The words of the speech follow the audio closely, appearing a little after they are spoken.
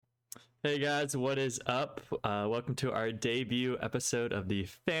Hey guys, what is up? Welcome to our debut episode of the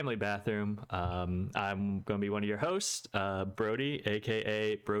Family Bathroom. I'm going to be one of your hosts, Brody,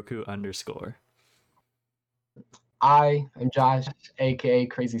 aka Broku_. I am Josh, aka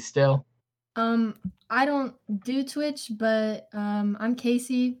Crazy Still. I don't do Twitch, but I'm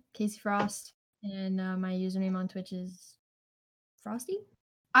Casey Frost, and my username on Twitch is Frosty.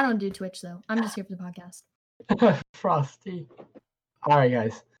 I don't do Twitch though. I'm just here for the podcast. Frosty. Alright,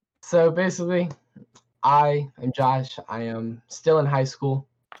 guys. So basically, I am Josh. I am still in high school.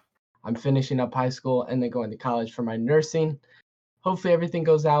 I'm finishing up high school and then going to college for my nursing. Hopefully, everything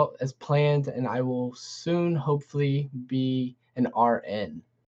goes out as planned, and I will soon, hopefully, be an RN.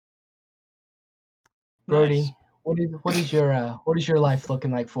 Brody, Nice. what is your life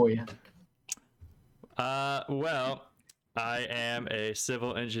looking like for you? Well, I am a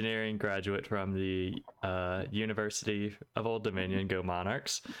civil engineering graduate from the University of Old Dominion, Go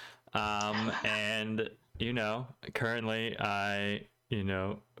Monarchs. And, currently I,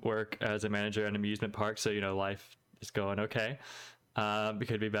 work as a manager at an amusement park. So, life is going okay. It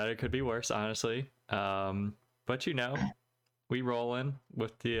could be better, it could be worse, honestly. But, we rolling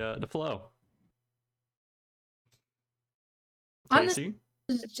with the flow. Casey?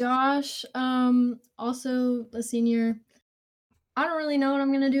 Josh, also a senior. I don't really know what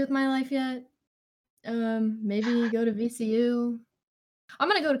I'm gonna do with my life yet. Maybe go to VCU. I'm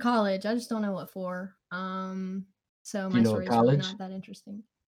gonna go to college. I just don't know what for. So my story's really not that interesting.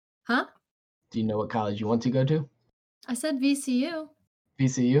 Huh? Do you know what college you want to go to? I said VCU.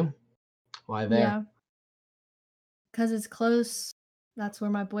 VCU? Why there? Yeah. Because it's close. That's where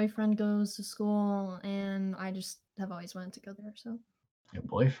my boyfriend goes to school, and I just have always wanted to go there. So. Your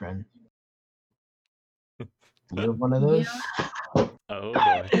boyfriend? You have one of those? Yeah. Oh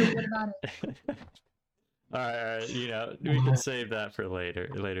boy. What about it? All right, we can save that for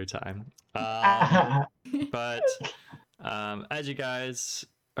later time. But as you guys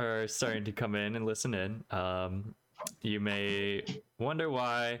are starting to come in and listen in, you may wonder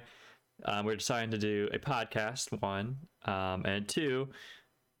why we're deciding to do a podcast, one, and two,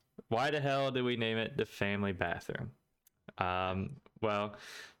 why the hell did we name it the Family Bathroom? Well,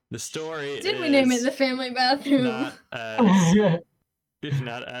 the story Did we name it the Family Bathroom? Not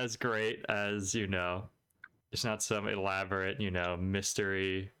as great as, it's not some elaborate,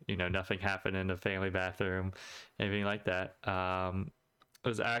 mystery, nothing happened in the family bathroom, anything like that. It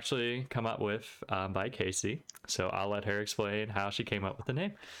was actually come up with by Casey. So I'll let her explain how she came up with the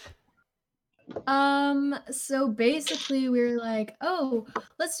name. So basically we were like, oh,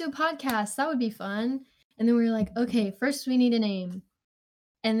 let's do a podcast. That would be fun. And then we were like, okay, first we need a name.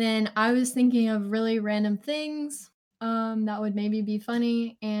 And then I was thinking of really random things that would maybe be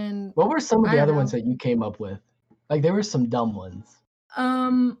funny. And what were some of the other ones that you came up with? Like there were some dumb ones.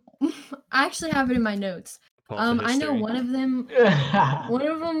 I actually have it in my notes. I know one of them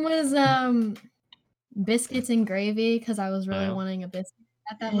was biscuits and gravy, because I was really wanting a biscuit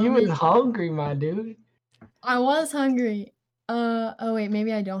at that moment. You was hungry, my dude. I was hungry. Oh wait,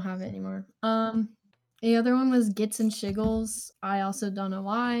 maybe I don't have it anymore. The other one was Gits and Shiggles. I also don't know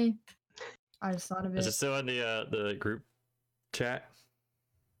why. I just thought of it. Is it still in the group chat?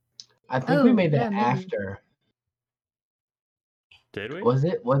 I think we made that after. Did we? Was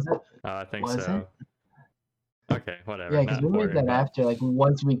it? I think so. Okay, whatever. Yeah, because we made that after, like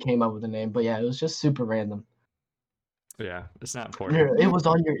once we came up with a name. But yeah, it was just super random. Yeah, it's not important. It was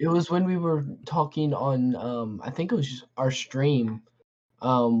it was when we were talking on I think it was just our stream.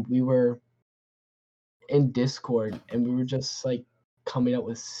 We were in Discord and we were just like coming up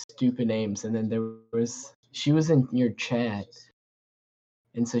with stupid names, and then she was in your chat,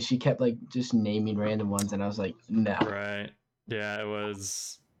 and so she kept like just naming random ones, and I was like, no. Right. Yeah, it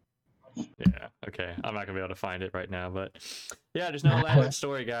was. Yeah. Okay. I'm not gonna be able to find it right now, but yeah, there's no elaborate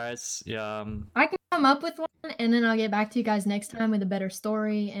story, guys. Yeah. I can come up with one, and then I'll get back to you guys next time with a better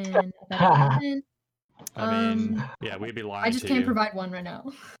story and a better content. I mean, yeah, we'd be lying. I just can't provide one right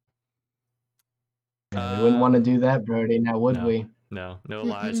now. Yeah, we wouldn't want to do that, Brody. Now, would we? No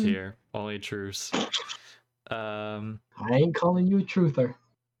lies here. Only truths. I ain't calling you a truther.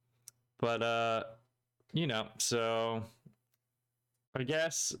 But so I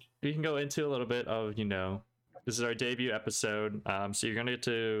guess we can go into a little bit of, this is our debut episode. So you're gonna get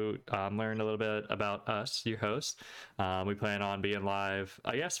to learn a little bit about us, your host. We plan on being live,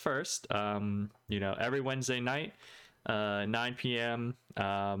 I guess, first, every Wednesday night, 9 p.m.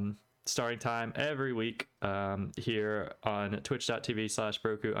 Starting time every week here on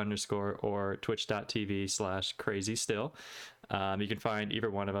twitch.tv/Broku_ or twitch.tv/crazystill. You can find either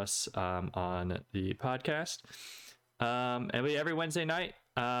one of us on the podcast. And every Wednesday night,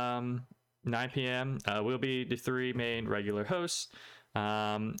 9 p.m. We'll be the 3 main regular hosts.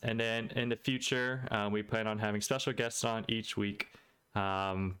 And then in the future, we plan on having special guests on each week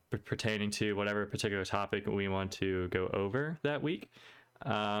pertaining to whatever particular topic we want to go over that week.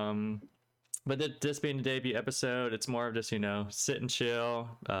 But this being the debut episode, it's more of just, sit and chill,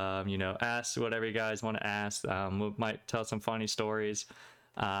 ask whatever you guys want to ask. We might tell some funny stories,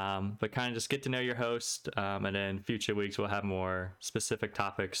 but kind of just get to know your host. And then future weeks, we'll have more specific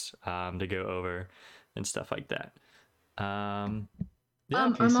topics to go over and stuff like that.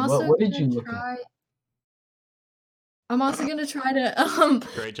 Okay, I'm so also what did gonna you look at? try. I'm also gonna try to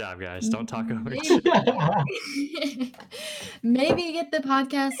Great job, guys. Don't talk over each maybe other. maybe get the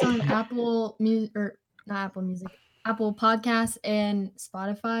podcast on Apple Music, or not Apple Music, Apple Podcasts and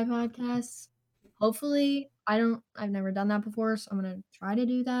Spotify Podcasts. Hopefully, I've never done that before, so I'm gonna try to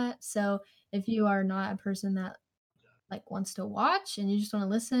do that. So if you are not a person that like wants to watch and you just want to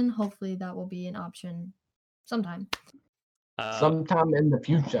listen, hopefully that will be an option sometime. Sometime in the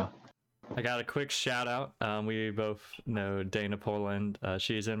future. I got a quick shout out. We both know Dana Poland.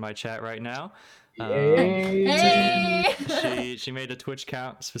 She's in my chat right now. Hey! She made a Twitch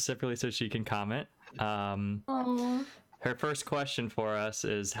account specifically so she can comment. Aw. Her first question for us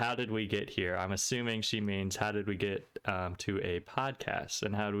is, how did we get here? I'm assuming she means, how did we get to a podcast,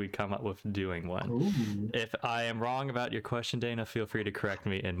 and how do we come up with doing one? Ooh. If I am wrong about your question, Dana, feel free to correct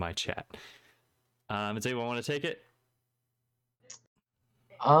me in my chat. Does anyone want to take it?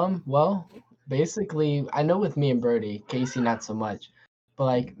 Well, basically, I know with me and Brody, Casey not so much, but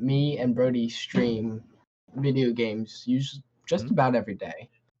like me and Brody stream video games usually just Mhm. about every day.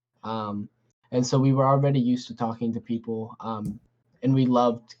 And so we were already used to talking to people, and we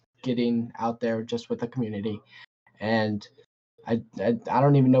loved getting out there just with the community. And I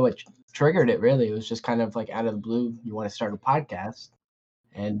don't even know what triggered it really. It was just kind of like out of the blue, you want to start a podcast?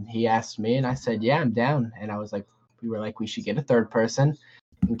 And he asked me, and I said, yeah, I'm down. And I was like, we were like, we should get a third person.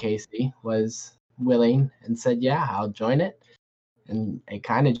 And Casey was willing and said, yeah, I'll join it. And it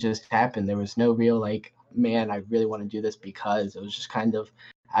kind of just happened. There was no real like, man, I really want to do this, because it was just kind of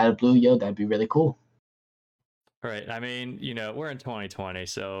out of blue, yo, that'd be really cool. Right. I mean, we're in 2020,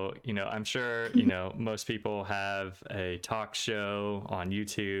 so, I'm sure, most people have a talk show on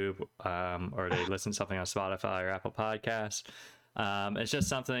YouTube, or they listen to something on Spotify or Apple Podcasts. It's just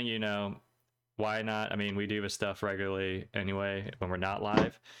something, why not? I mean, we do this stuff regularly anyway when we're not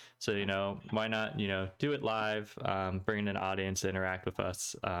live. So, why not, do it live, bring in an audience to interact with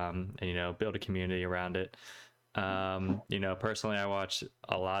us, and, build a community around it. Personally, I watch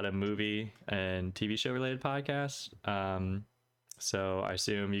a lot of movie and TV show related podcasts. So I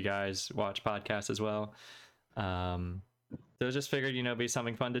assume you guys watch podcasts as well. So just figured, it'd be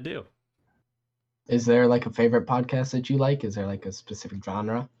something fun to do. Is there like a favorite podcast that you like? Is there like a specific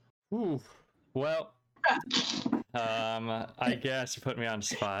genre? Ooh. Well, I guess you put me on the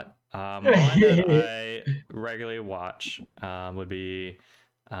spot. One that I regularly watch would be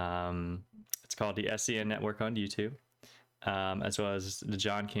it's called the SEN Network on YouTube, as well as the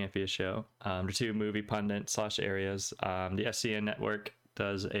John Campea Show. The two movie pundit / areas. The SEN Network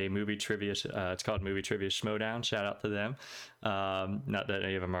does a movie trivia. It's called Movie Trivia Schmodown. Shout out to them. Not that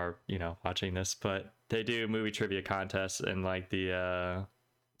any of them are watching this, but they do movie trivia contests in like the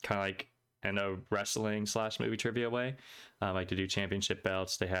kind of like in a wrestling / movie trivia way. Like to do championship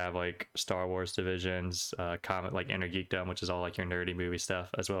belts. They have like Star Wars divisions, comic like Inner Geekdom, which is all like your nerdy movie stuff,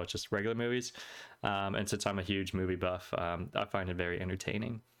 as well as just regular movies. And since I'm a huge movie buff, I find it very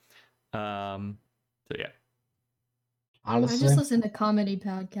entertaining. So yeah. Honestly, I just listen to comedy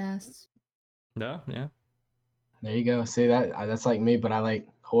podcasts. No, yeah. There you go. See, that's like me, but I like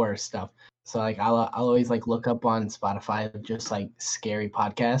horror stuff. So like I'll always like look up on Spotify just like scary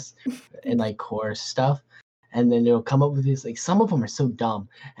podcasts and like horror stuff, and then it'll come up with these, like some of them are so dumb,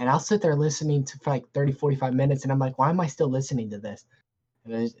 and I'll sit there listening to for like 30-45 minutes, and I'm like, why am I still listening to this?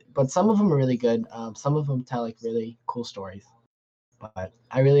 But some of them are really good. Some of them tell like really cool stories, but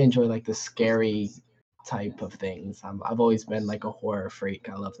I really enjoy like the scary type of things. I've always been like a horror freak.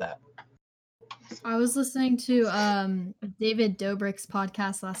 I love that. I was listening to David Dobrik's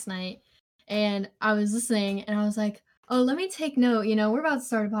podcast last night, and I was listening, and I was like, "Oh, let me take note. We're about to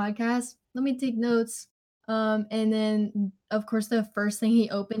start a podcast. Let me take notes." And then, of course, the first thing he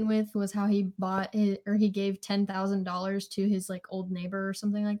opened with was how he he gave $10,000 to his like old neighbor or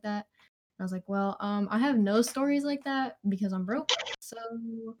something like that. I was like, "Well, I have no stories like that because I'm broke, so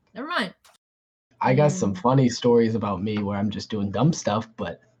never mind." I got some And funny stories about me where I'm just doing dumb stuff,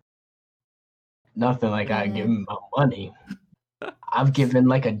 but nothing like I give yeah, them my money. I've given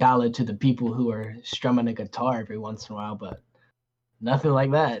like $1 to the people who are strumming a guitar every once in a while, but Nothing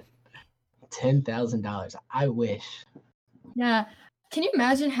like that. $10,000. I wish. Yeah. Can you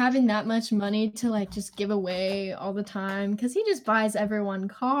imagine having that much money to like just give away all the time? Because he just buys everyone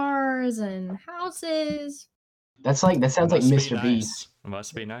cars and houses. That sounds like Must be Mr. Beast. nice.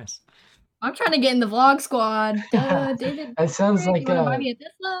 Must be nice. I'm trying to get in the vlog squad. Duh, David. That sounds Dobrik, like you want to buy me a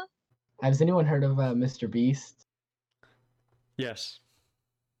Tesla? has anyone heard of Mr. Beast? Yes.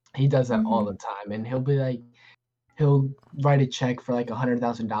 He does that all the time, and he'll write a check for like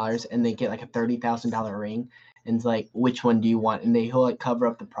 $100,000 and they get like a $30,000 ring, and it's like, which one do you want? And he'll like cover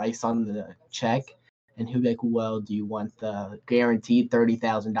up the price on the check, and he'll be like, well, do you want the guaranteed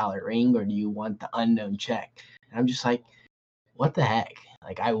 $30,000 ring or do you want the unknown check? And I'm just like, what the heck?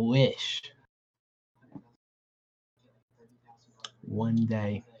 Like, I wish. One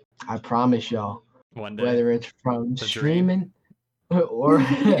day, I promise y'all, One day. whether it's from The dream. streaming or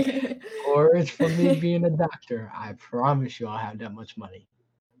or it's from me being a doctor, I promise you I'll have that much money.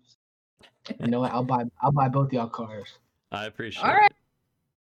 You know what? I'll buy both y'all cars. I appreciate All right. it.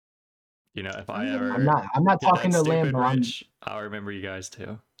 You know, if I'm I gonna- ever I'm not get talking that to stupid Lambo. rich, I'll remember you guys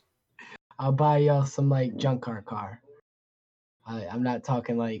too. I'll buy y'all some like junk car. I'm not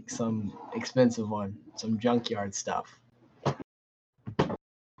talking like some expensive one, some junkyard stuff.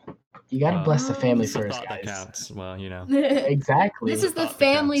 You gotta Well, bless the family It's the first, thought that guys. counts. Well, you know. Exactly. This is the thought that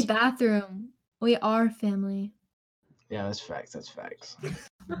family counts. bathroom. We are family. Yeah, that's facts. That's facts.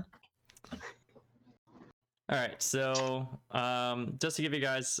 All right, so just to give you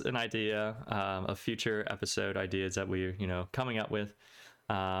guys an idea of future episode ideas that we're coming up with.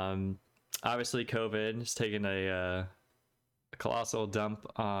 Obviously, COVID has taken a colossal dump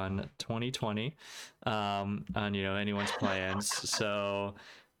on 2020, on anyone's plans. So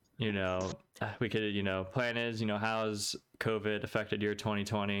we could plan is how's COVID affected your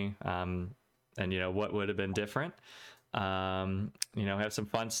 2020, and what would have been different. Have some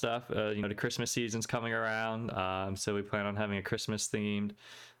fun stuff. The Christmas season's coming around, so we plan on having a Christmas themed,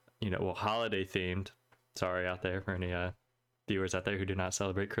 holiday themed. Sorry out there for any viewers out there who do not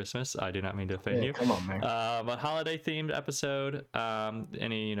celebrate Christmas. I do not mean to offend you. Come on, man. A holiday themed episode.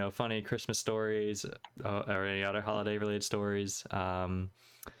 Any funny Christmas stories or any other holiday related stories. We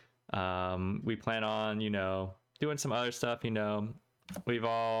plan on doing some other stuff. We've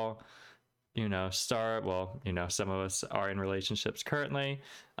all some of us are in relationships currently,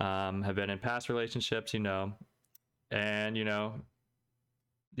 have been in past relationships, and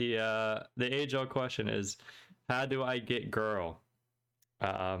the age old question is, how do I get girl? We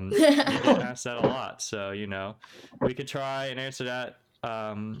get asked that a lot, so we could try and answer that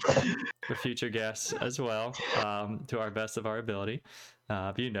for future guests as well, to our best of our ability.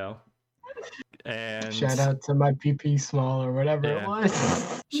 And Shout out to my PP small or whatever it was.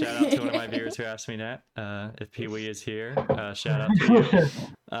 Shout out to one of my viewers who asked me that. If Pee Wee is here, shout out to you.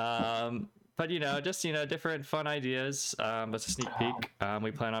 But just different fun ideas. That's a sneak peek.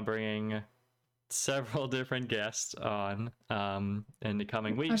 We plan on bringing several different guests on in the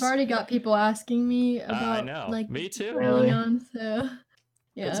coming weeks. I've already got people asking me about. I know. Like, Me too. Really? On, so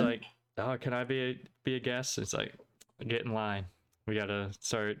yeah. It's like, oh, can I be a guest? It's like, get in line. We gotta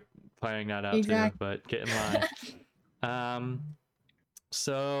start planning that out too. But get in line.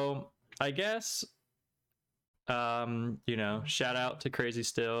 So I guess, shout out to Crazy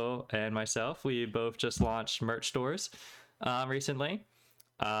Still and myself. We both just launched merch stores recently.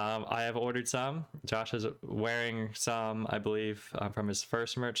 I have ordered some. Josh is wearing some, I believe, from his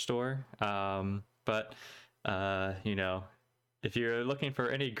first merch store. But if you're looking for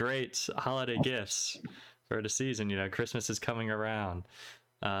any great holiday gifts for the season, Christmas is coming around.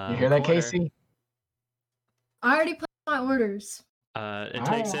 You hear that, Casey? I already placed my orders. It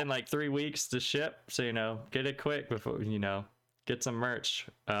takes in like 3 weeks to ship, so get it quick before get some merch.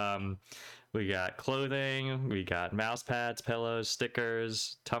 We got clothing, we got mouse pads, pillows,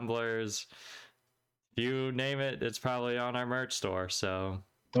 stickers, tumblers. You name it, it's probably on our merch store. So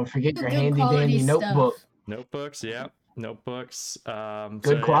don't forget your Good handy dandy stuff. notebook. Notebooks, yeah, notebooks.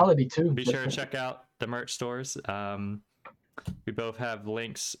 Good quality too. Be sure to check out the merch stores. We both have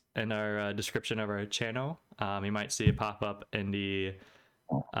links in our description of our channel. You might see it pop up in the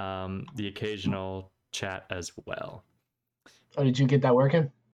occasional chat as well. Oh, did you get that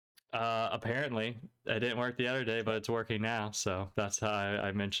working? Apparently, it didn't work the other day, but it's working now. So that's how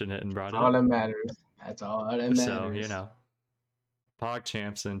I mentioned it and brought it up. All that matters. That's all that matters. So Pog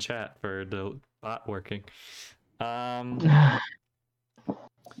champs in chat for the bot working.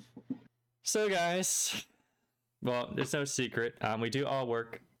 So guys. Well, it's no secret. We do all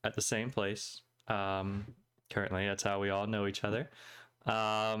work at the same place. Currently, that's how we all know each other.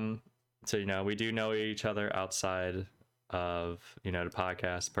 So we do know each other outside of the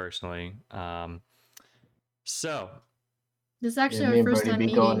podcast personally. So This is actually me our and first Brody time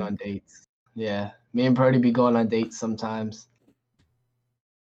be going meeting. on dates. Yeah, me and Brody be going on dates sometimes.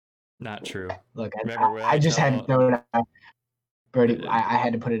 not true. Look, Remember, we I don't just had to tell. throw it out. Brody, I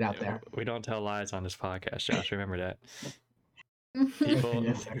had to put it out there. We don't tell lies on this podcast, Josh. Remember that. People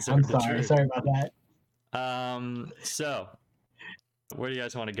Yes, sir. deserve I'm the sorry. truth. Sorry about that. So where do you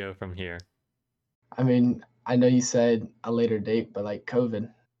guys want to go from here? I mean, I know you said a later date, but like COVID,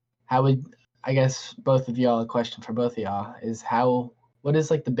 how would I guess both of y'all, a question for both of y'all is what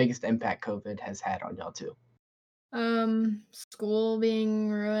is like the biggest impact COVID has had on y'all too? School being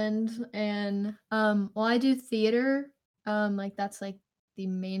ruined and well, I do theater. Like that's like the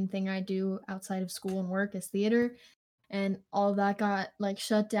main thing I do outside of school and work is theater. And all of that got like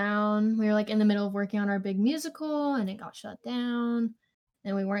shut down. We were like in the middle of working on our big musical and it got shut down.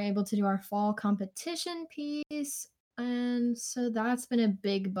 And we weren't able to do our fall competition piece. And so that's been a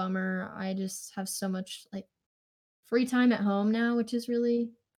big bummer. I just have so much like free time at home now, which is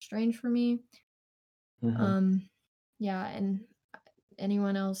really strange for me. Um yeah, and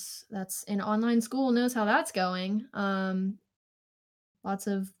anyone else that's in online school knows how that's going. Lots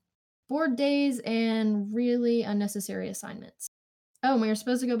of board days and really unnecessary assignments. Oh, and we were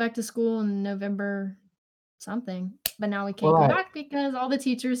supposed to go back to school in November something, but now we can't Well, go back because all the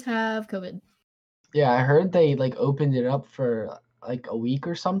teachers have COVID. yeah, I heard they like opened it up for like a week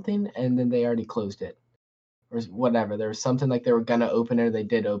or something, and then they already closed it, or whatever. There was something like they were gonna open it, or they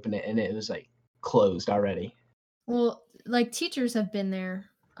did open it, and it was like closed already. Well, like teachers have been there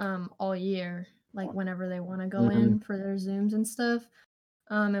all year, like whenever they want to go Mhm. in for their Zooms and stuff.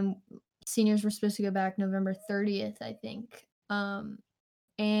 And seniors were supposed to go back November 30th, I think.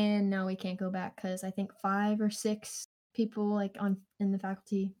 And now we can't go back because I think 5 or 6 people like in the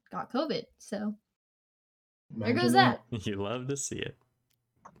faculty got COVID. So there goes Imagine that. You love to see it.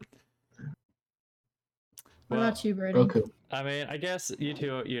 What Well, about you, Brody? Roku. I mean, I guess you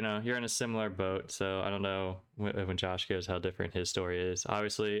two, you're in a similar boat, so I don't know when Josh goes how different his story is.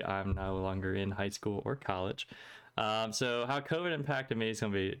 Obviously, I'm no longer in high school or college, so how COVID impacted me is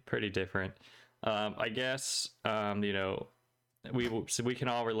going to be pretty different. I guess, we can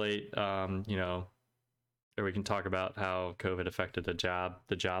all relate, or we can talk about how COVID affected the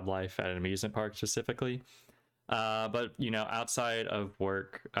job life at an amusement park specifically. But outside of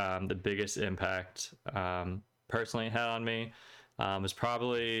work, the biggest impact personally had on me was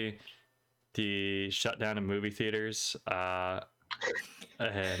probably the shutdown of movie theaters. And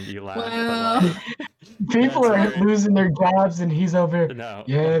you laugh, Wow. but like People that's are very losing their jobs, and he's over. no.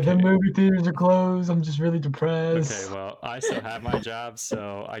 Yeah, the Okay. movie theaters are closed. I'm just really Okay, depressed. well, I still have my job,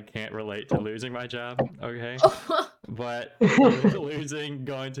 so I can't relate to losing my job. Okay, but losing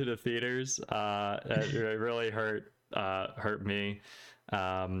going to the theaters, it really hurt me.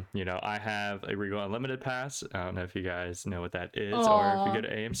 I have a Regal Unlimited pass. I don't know if you guys know what that is, or if you go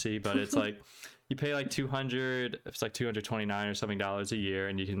to AMC, but it's like you pay like 200. It's like 229 or something dollars a year,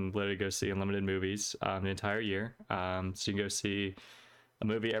 and you can literally go see unlimited movies the entire year. So you can go see a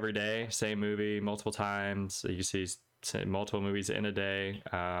movie every day, same movie multiple times. So you can see multiple movies in a day.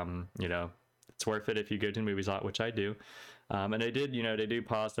 It's worth it if you go to the movies a lot, which I do. And they do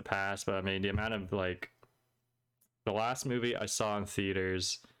pause the pass, but I mean, the amount of like the last movie I saw in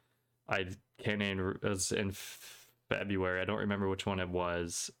theaters, I can't even, it was in February. I don't remember which one it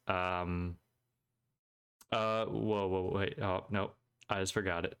was. Wait. Oh, no. I just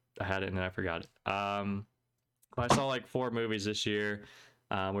forgot it. I had it and then I forgot it. I saw like 4 movies this year.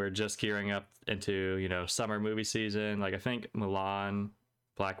 We're just gearing up into, summer movie season. Like I think Mulan,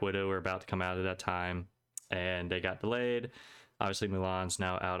 Black Widow were about to come out at that time and they got delayed. Obviously Mulan's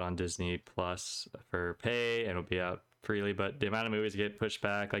now out on Disney Plus for pay and it'll be out freely, but the amount of movies get pushed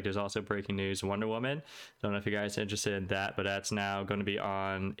back. Like there's also breaking news, Wonder Woman. Don't know if you guys are interested in that, but that's now going to be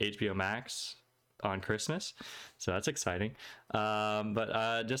on HBO Max on Christmas, so that's exciting.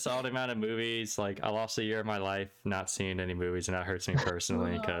 But just all the amount of movies, like I lost a year of my life not seeing any movies, and that hurts me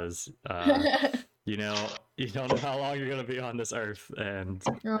personally because you don't know how long you're gonna be on this earth. And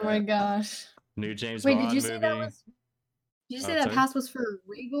Oh my gosh. new James Wait, Bond did you say that movie. was? Did you Oh, say that sorry? pass was for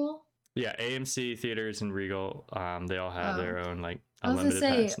Regal? Yeah, AMC theaters and Regal, they all have their own like I was gonna unlimited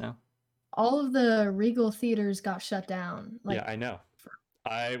say pass now. all of the Regal theaters got shut down. Like, Yeah, I know.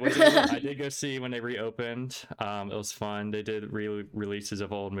 I did go see when they reopened. It was fun. They did releases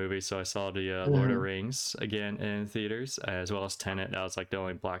of old movies, so I saw the Lord of the Rings again in theaters, as well as Tenet. That was like the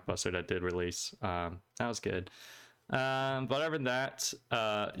only blockbuster that did release. That was good. But other than that,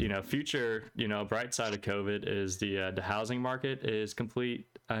 future, bright side of COVID is the housing market is complete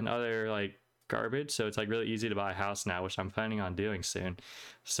and utter like garbage, so it's like really easy to buy a house now, which I'm planning on doing soon.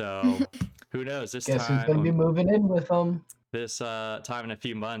 So who knows? This Guess who's time, gonna be moving in with them? this time in a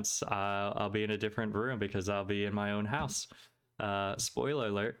few months, I'll be in a different room because I'll be in my own house. Spoiler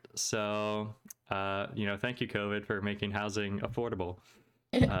alert. So, thank you, COVID, for making housing affordable.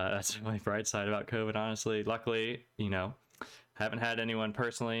 That's the only bright side about COVID, honestly. Luckily, haven't had anyone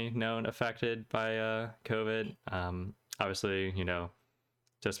personally known affected by COVID. Obviously,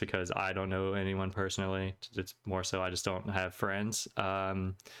 just because I don't know anyone personally, it's more so I just don't have friends.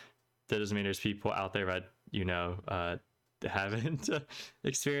 That doesn't mean there's people out there that haven't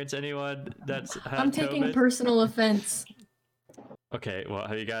experienced anyone that's had I'm taking COVID. personal offense. Okay, well,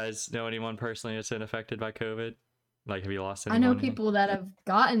 have you guys know anyone personally that's been affected by COVID? Like, have you lost I anyone? know people that have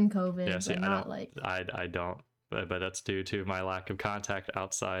gotten COVID, Yeah, see, but not like. I don't, but that's due to my lack of contact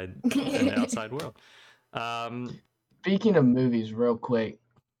outside in the outside world. Speaking of movies, real quick,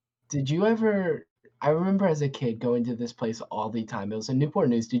 did you ever? I remember as a kid going to this place all the time. It was in Newport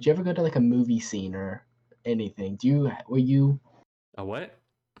News. Did you ever go to like a movie scene or anything? Were you A what?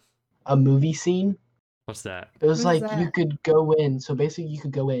 a movie scene? What's that? It was What is like you that? could go in. So basically, you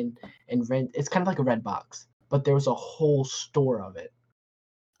could go in and rent. It's kind of like a Red Box, but there was a whole store of it.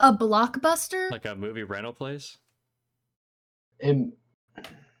 A Blockbuster? Like a movie rental place? And it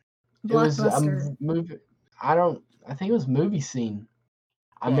was a Blockbuster. movie. I think it was movie scene.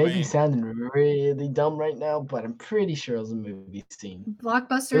 I Well, may I be mean- sounding really dumb right now, but I'm pretty sure it was a movie scene.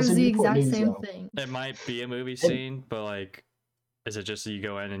 Blockbuster was is in the Newport exact News, same though. thing. It might be a movie scene, but like, is it just that you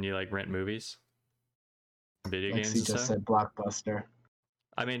go in and you like rent movies, video games Lexi and just stuff? said Blockbuster.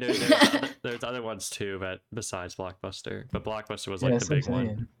 I mean, there's other ones too, but besides Blockbuster, but Blockbuster was Yeah, like the that's what I'm big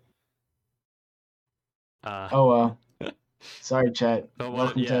one. saying. Oh, Sorry, chat. but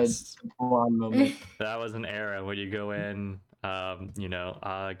Welcome yes, to the blonde moment. that was an era when you go in. God,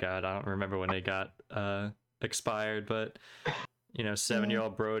 I don't remember when they got expired, but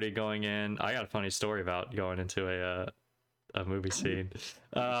 7-year-old Brody going in. I got a funny story about going into a movie scene.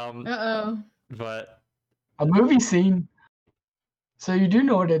 Uh-oh. But A movie scene. So you do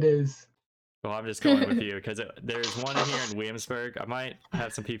know what it is. well, I'm just going with you because there's one in here in Williamsburg. I might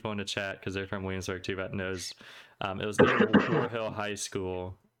have some people in the chat because they're from Williamsburg too that knows. It was near War Hill High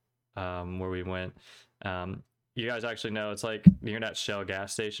School where we went. You guys actually know it's like near that Shell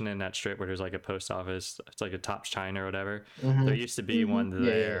gas station in that strip where there's like a post office. It's like a Tops China or whatever. Mhm. There used to be one Yeah,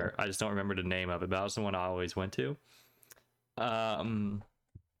 there. I just don't remember the name of it, but that was the one I always went to.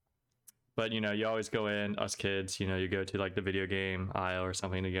 But you always go in, us kids, you go to like the video game aisle or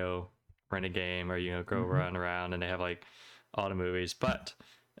something to go rent a game or go run around, and they have like all the movies. But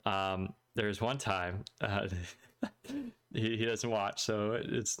there's one time he doesn't watch, so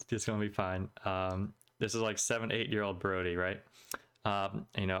it's gonna be fine. This is like 7-8-year-old Brody, right? I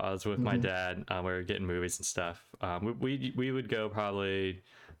was with my dad. We were getting movies and stuff. We would go probably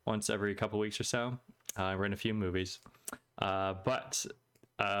once every couple weeks or so. Rent a few movies. But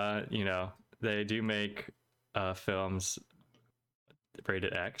they do make films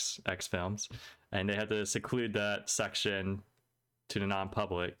rated X films, and they had to seclude that section to the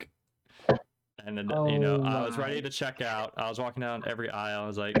non-public. And then I was ready to check out. I was walking down every aisle. I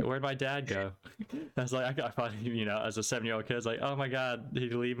was like, "Where'd my dad go?" I was like, I thought, as a 7-year-old kid, I was like, "Oh my God, did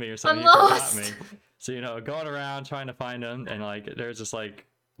he leave me or something? I'm He forgot lost. me." So going around trying to find him, and like there's just like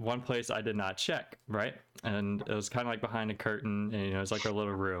one place I did not check, right? And it was kind of like behind a curtain, and it was like a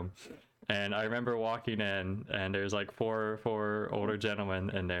little room. And I remember walking in, and there's like four older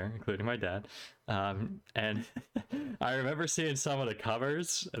gentlemen in there, including my dad. And I remember seeing some of the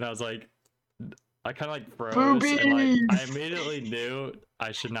covers, and I was like, I kind of like froze, and like I immediately knew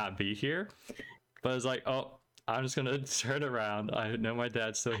I should not be here. But I was like, oh, I'm just gonna turn around. I know my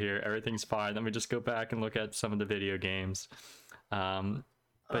dad's still here. Everything's fine. Let me just go back and look at some of the video games. But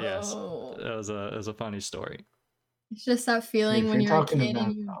yes, it was a funny story. It's just that feeling If when you're you're a talking kid about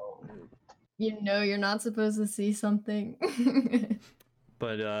and you know you're not supposed to see something.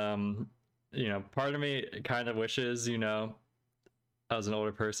 But part of me kind of wishes I was an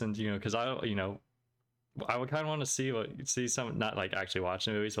older person, because I would kind of want to see some, not like actually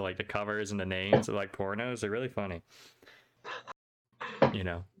watching movies, but like the covers and the names of like pornos. They're really funny. Brody.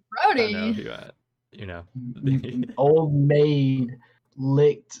 I don't know if you, Old maid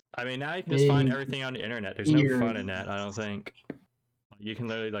licked. I mean, now you can just find big everything on the internet. There's no fun in that, I don't think. You can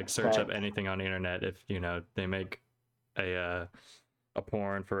literally like search up anything on the internet if they make a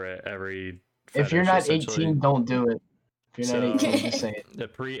porn for every fetish, If you're not essentially. 18, don't do it. If you're not 18, just say it. The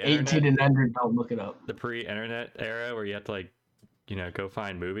pre-internet, 18 and under, don't look it up. the pre-internet era where you have to like go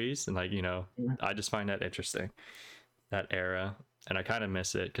find movies, and like I just find that interesting, that era. and I kind of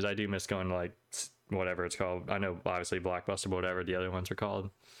miss it because I do miss going to like whatever it's called. I know obviously Blockbuster, but whatever the other ones are called.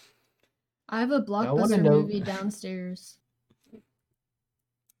 I have a wanna Blockbuster know- movie downstairs.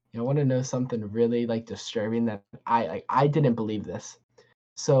 I want to know something really like disturbing that I didn't believe this.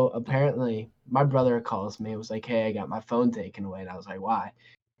 So apparently, my brother calls me. It was like, "Hey, I got my phone taken away," and I was like, "Why?"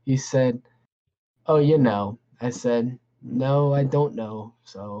 He said, "Oh, you know." I said, "No, I don't know."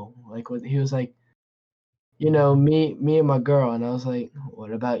 So like, what he was like, "You know, me and my girl," and I was like,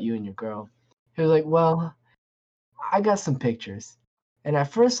 "What about you and your girl?" He was like, "Well, I got some pictures," and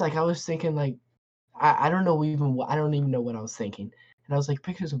at first, like, I was thinking like, I don't know even I don't even know what I was thinking. And I was like,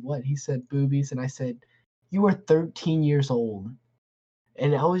 pictures of what? He said boobies, and I said, you are 13 years old.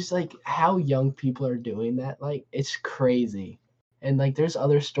 And I was like, how young people are doing that, like, it's crazy. And like, there's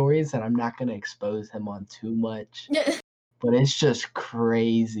other stories that I'm not gonna expose him on too much, but it's just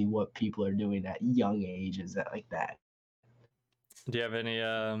crazy what people are doing at young ages that like that. Do you have any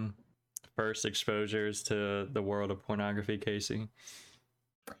first exposures to the world of pornography, Casey?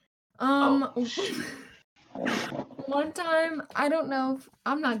 One time, I don't know if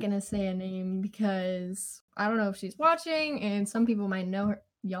I'm not gonna say a name because I don't know if she's watching, and some people might know her.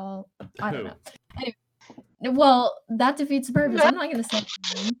 Y'all, I don't Who? know. Anyway, well, that defeats the purpose. I'm not gonna say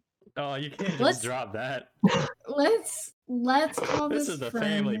her name. Oh, you can't just Let's- drop that. Let's call This this is the friend.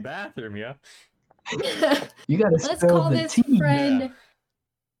 family bathroom, yeah. You gotta Let's spill call the this tea. friend. Yeah.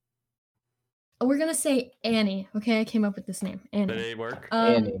 We're gonna say Annie. Okay, I came up with this name, Did Annie. they work?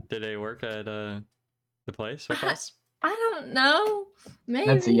 Annie. Did they work at the place with us? I don't know. Maybe.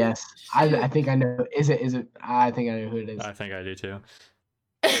 That's a yes. I Shoot. think I know. Is it? I think I know who it is. I think I do too.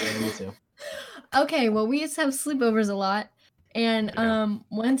 Yeah, me too. Okay, well, we used to have sleepovers a lot, and Yeah.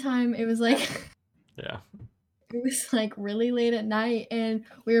 one time it was like Yeah. it was like really late at night, and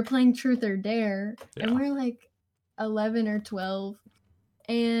we were playing Truth or Dare, and Yeah. we were like 11 or 12,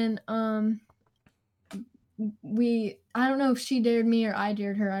 and I don't know if she dared me or I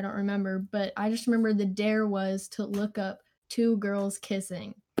dared her, I don't remember, but I just remember the dare was to look up two girls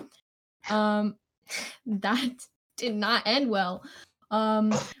kissing. That did not end well.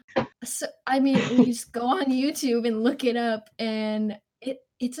 So I mean, we just go on YouTube and look it up, and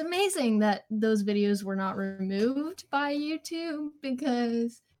it's amazing that those videos were not removed by YouTube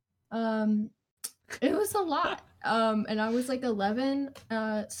because it was a lot. And I was like 11,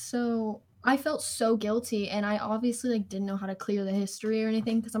 so I felt so guilty, and I obviously like didn't know how to clear the history or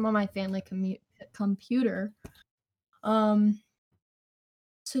anything because I'm on my family computer.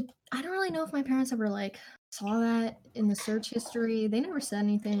 So I don't really know if my parents ever like saw that in the search history. They never said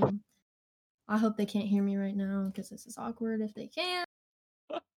anything. I hope they can't hear me right now because this is awkward if they can.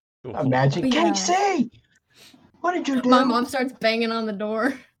 Imagine, But yeah. Casey, what did you do? My mom starts banging on the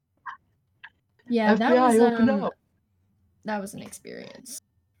door. Yeah, that FBI, was open up. that was an experience.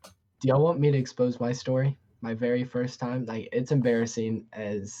 Do y'all want me to expose my story? My very first time? Like, it's embarrassing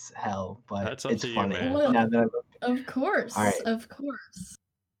as hell, but That's up it's to you, funny. man. Well, Now that of course, All right. of course.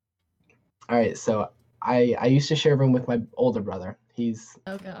 all right, so I used to share a room with my older brother. He's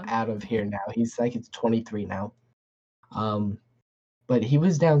Oh god. out of here now. He's 23 now. But he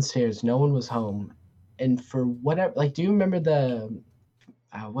was downstairs. No one was home, and for whatever, like, do you remember the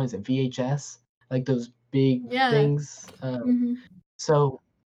what is it, VHS? Like those big Yeah. things. Mhm. So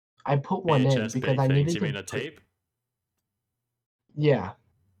I put one in VHS because big I things. needed You to. mean a tape? Yeah.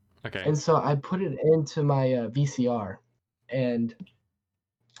 Okay. And so I put it into my VCR, and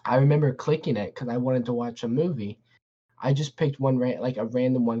I remember clicking it because I wanted to watch a movie. I just picked one like a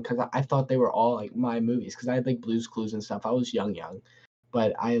random one because I thought they were all like my movies because I had like Blue's Clues and stuff. I was young,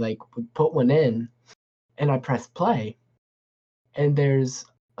 but I like would put one in, and I pressed play, and there's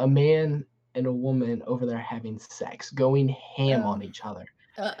a man and a woman over there having sex, going ham on each other.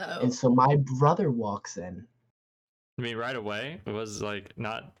 Uh-oh. And so my brother walks in. I mean, right away? It was like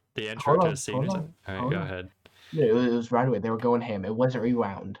not the intro Hold to on, a scene hold or on, something? All right, hold go on. ahead. It was right away. They were going ham. It wasn't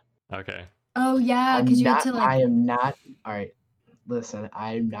rewound. Okay. Oh yeah, I'm because you had not. to like. I am not. All right. Listen,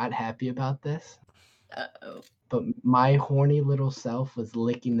 I am not happy about this. Uh-oh. But my horny little self was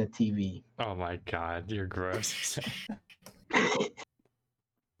licking the TV. Oh my god, you're gross.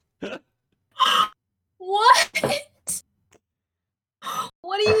 What?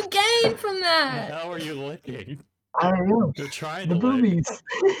 What do you gain from that? How are you licking? I don't know. You're trying The to lick. boobies.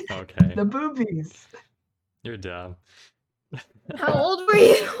 Okay. The boobies. You're dumb. How old were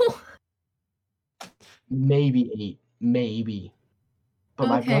you? Maybe 8. Maybe. But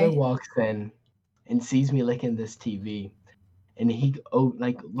my brother Okay. walks in and sees me licking this TV. And he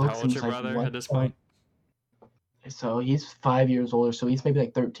like looks How and old's is your like, brother what at this the-" point? So he's 5 years older. So he's maybe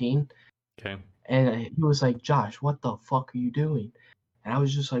like 13. Okay. And he was like, Josh, what the fuck are you doing? And I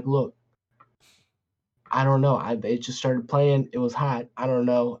was just like, look, I don't know. It just started playing. It was hot. I don't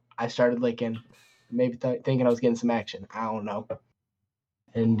know. I started licking, maybe thinking I was getting some action. I don't know.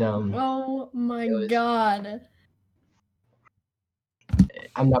 And Oh my it was- god.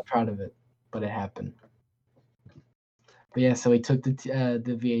 I'm not proud of it, but it happened. But yeah, so he took the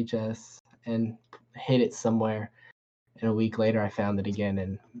VHS and hid it somewhere. And a week later, I found it again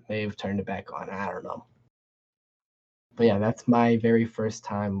and may have turned it back on. I don't know. But yeah, that's my very first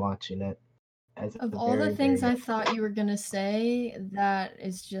time watching it. Of all the things I thought you were gonna say, that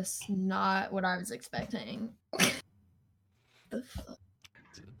is just not what I was expecting. The fuck?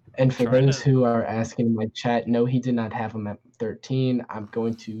 And for those who are asking in my chat, no, he did not have them at 13. I'm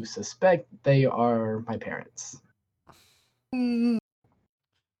going to suspect they are my parents.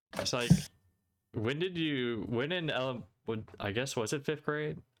 It's like, when I guess, was it 5th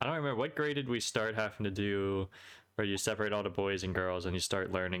grade? I don't remember. What grade did we start having to do where you separate all the boys and girls and you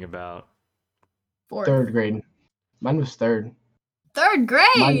start learning about? 4th. 3rd grade. Mine was 3rd. 3rd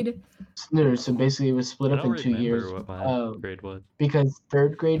grade? No, so basically it was split up in 2 years. What my grade was. Because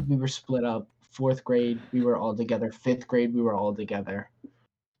 3rd grade we were split up. 4th grade we were all together. 5th grade we were all together.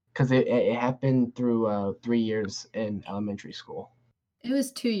 Because it happened through 3 years in elementary school. It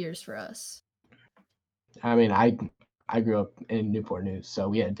was 2 years for us. I mean, I grew up in Newport News, so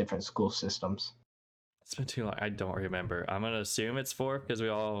we had different school systems. It's been too long. I don't remember. I'm gonna assume it's 4th because we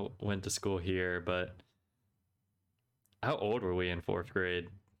all went to school here. But how old were we in 4th grade?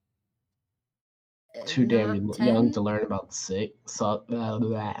 Too damn young to learn about sex.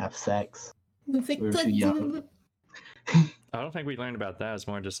 We were too young. I don't think we learned about that. It's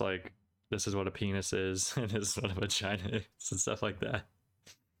more just like, this is what a penis is and this is what a vagina is and stuff like that.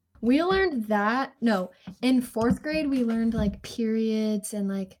 We learned that. No, in 4th grade, we learned like periods and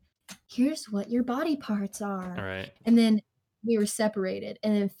like, here's what your body parts are. All right. And then we were separated.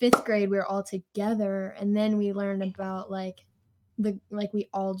 And in 5th grade, we were all together. And then we learned about we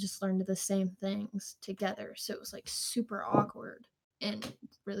all just learned the same things together. So it was like super awkward and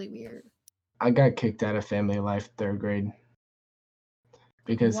really weird. I got kicked out of family life 3rd grade.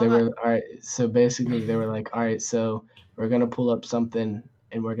 Because they were, all right, so basically they were like, all right, so we're going to pull up something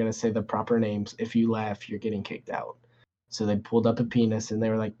and we're going to say the proper names. If you laugh, you're getting kicked out. So they pulled up a penis and they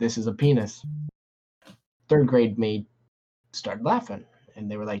were like, this is a penis. 3rd grade started laughing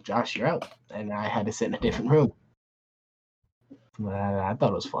and they were like, Josh, you're out. And I had to sit in a different room. I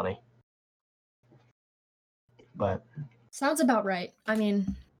thought it was funny. But sounds about right. I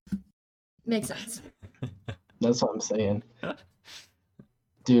mean, makes sense. That's what I'm saying.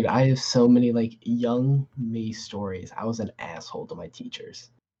 Dude, I have so many like young me stories. I was an asshole to my teachers.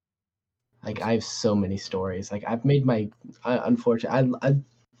 Like I have so many stories. Like I've made my unfortunately.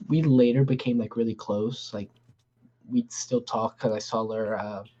 We later became like really close. Like we'd still talk because I saw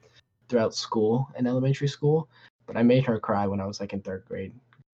her throughout school in elementary school. But I made her cry when I was like in 3rd grade.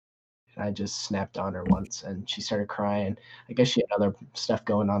 And I just snapped on her once, and she started crying. I guess she had other stuff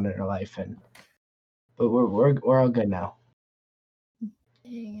going on in her life, but we're all good now.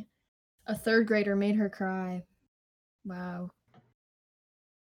 Dang. A 3rd grader made her cry. Wow.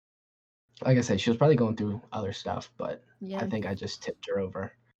 Like I said, she was probably going through other stuff, but yeah. I think I just tipped her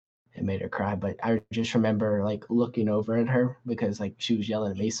over and made her cry. But I just remember like looking over at her because like she was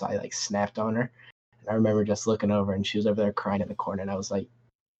yelling at me, so I like snapped on her. And I remember just looking over, and she was over there crying in the corner, and I was like,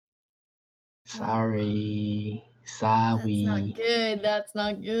 sorry. That's not good. That's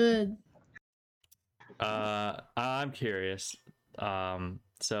not good. I'm curious.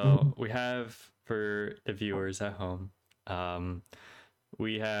 So we have, for the viewers at home,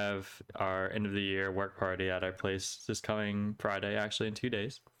 we have our end of the year work party at our place this coming Friday, actually in 2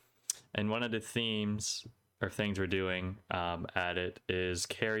 days. And one of the themes or things we're doing at it is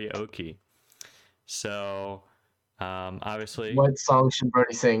karaoke. So obviously, what song should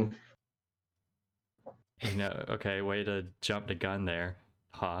Brody sing? You know, okay, way to jump the gun there,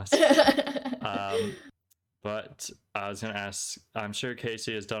 Haas. But I was gonna ask. I'm sure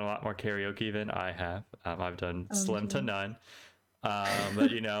Casey has done a lot more karaoke than I have. I've done slim to none.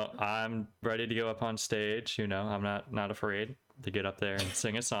 But you know, I'm ready to go up on stage. You know, I'm not afraid to get up there and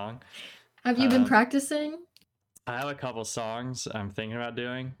sing a song. Have you been practicing? I have a couple songs I'm thinking about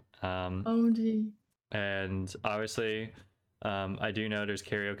doing. Oh, gee. And obviously, I do know there's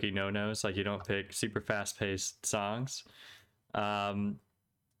karaoke no-nos. Like you don't pick super fast-paced songs.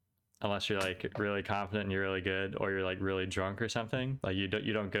 Unless you're like really confident and you're really good, or you're like really drunk or something. Like you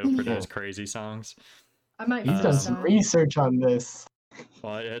don't go for those crazy songs. I might. He's done some research on this.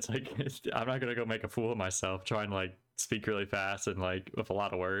 Well, it's like I'm not gonna go make a fool of myself trying to like speak really fast and like with a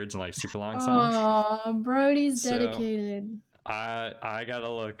lot of words and like super long songs. Oh, Brody's So, dedicated. I gotta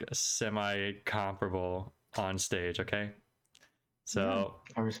look semi comparable on stage, okay? So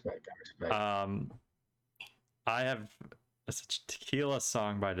I respect. I have a tequila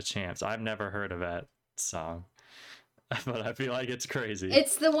song by the Champs. I've never heard of that song. But I feel like it's crazy.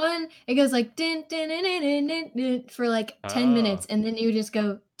 It's the one, it goes like din, din, din, din, din, din, din, for like 10 minutes, and then you just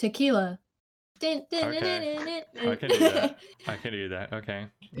go tequila. Din, din, din, Okay. din, din, I din. can do that. I can do that. Okay.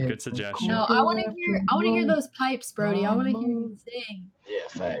 Good It's a suggestion. No, I want to hear After those pipes, Brody. I want to hear you mama. sing. Yeah,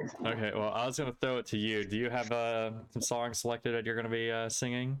 facts. Okay, well, I was gonna throw it to you. Do you have some songs selected that you're gonna be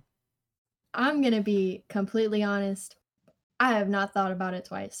singing? I'm gonna be completely honest. I have not thought about it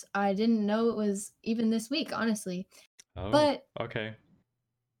twice. I didn't know it was even this week, honestly. Oh, But okay.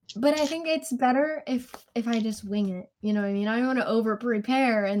 I think it's better if I just wing it. You know what I mean? I don't want to over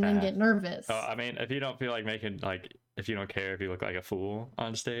prepare and then get nervous. Oh, I mean, if you don't feel like making like, if you don't care if you look like a fool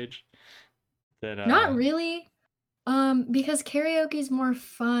on stage, then Not really. Because karaoke is more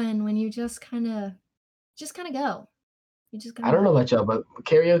fun when you just kind of go. You just I don't know go. about y'all, but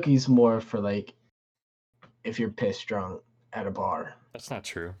karaoke is more for like if you're pissed drunk at a bar. That's not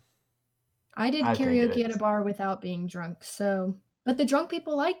true. I did I think it karaoke at a is. bar without being drunk, so but the drunk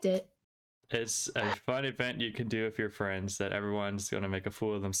people liked it. It's a fun event you can do with your friends that everyone's gonna make a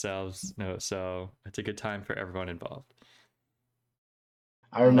fool of themselves. No, so it's a good time for everyone involved.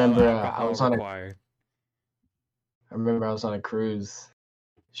 I remember No I alcohol was on required. I remember I was on a cruise,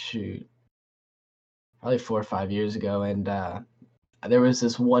 shoot, probably 4 or 5 years ago, and there was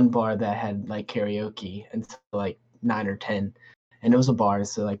this one bar that had like karaoke until like 9 or 10, and it was a bar,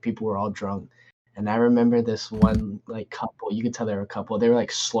 so like people were all drunk. And I remember this one like couple, you could tell they were a couple. They were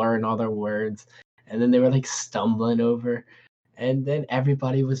like slurring all their words, and then they were like stumbling over, and then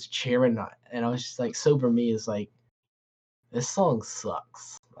everybody was cheering on, and I was just like, sober me is like, this song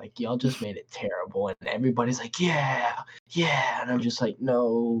sucks. Like y'all just made it terrible, and everybody's like, yeah, yeah, and I'm just like,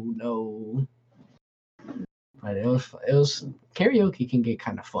 no, no. But it was karaoke can get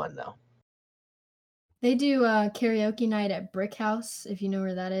kind of fun though. They do karaoke night at Brick House, if you know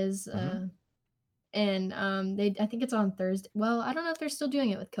where that is. And I think it's on Thursday. Well, I don't know if they're still doing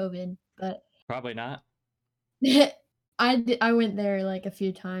it with COVID, but Probably not. I went there like a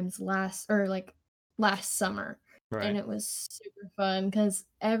few times last summer. Right. And it was super fun because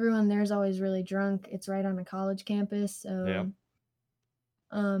everyone there is always really drunk. It's right on a college campus, so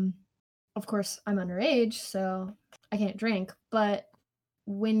of course I'm underage, so I can't drink. But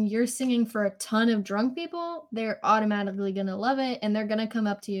when you're singing for a ton of drunk people, they're automatically gonna love it, and they're gonna come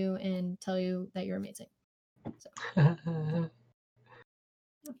up to you and tell you that you're amazing. So.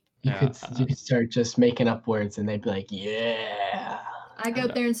 You could start just making up words, and they'd be like, yeah. I go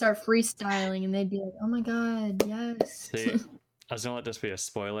there and start freestyling, and they'd be like, "Oh my god, yes!" See, I was gonna let this be a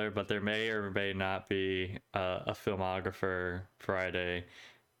spoiler, but there may or may not be a filmographer Friday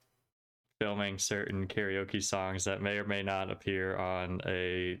filming certain karaoke songs that may or may not appear on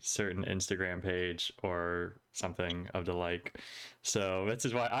a certain Instagram page or something of the like. So this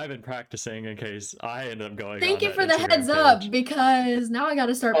is why I've been practicing in case I end up going. Thank on you for that the Instagram heads page. up, because now I got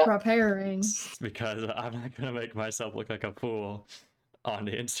to start preparing. Because I'm not gonna make myself look like a fool on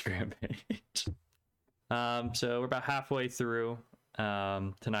the Instagram page. So we're about halfway through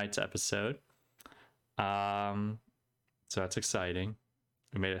tonight's episode. So that's exciting.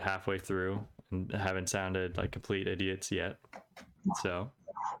 We made it halfway through and haven't sounded like complete idiots yet. So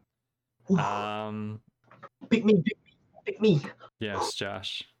pick me. yes,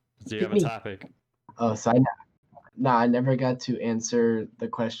 Josh. Do you Pick have a me. topic? Oh, so I never got to answer the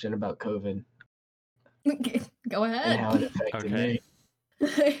question about COVID Go and ahead. how it affected me.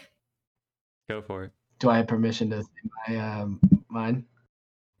 Go for it. Do I have permission to say my mine?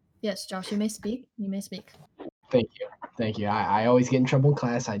 Yes, Josh, you may speak. You may speak. Thank you. I always get in trouble in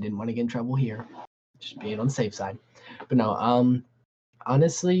class. I didn't want to get in trouble here. Just being on the safe side. But no,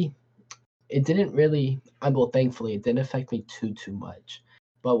 honestly, it didn't really. Well, thankfully, it didn't affect me too much.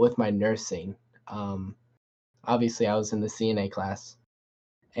 But with my nursing, obviously, I was in the CNA class,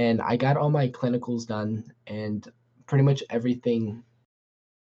 and I got all my clinicals done and pretty much everything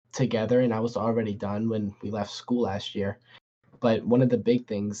together, and I was already done when we left school last year. But one of the big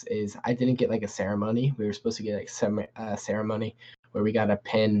things is I didn't get like a ceremony. We were supposed to get like a ceremony where we got a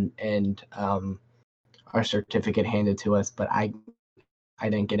pin and our certificate handed to us, but I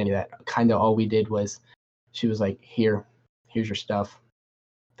didn't get any of that. Kind of all we did was she was like, here's your stuff,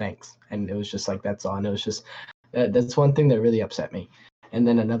 thanks, and it was just like that's all. And it was just that's one thing that really upset me. And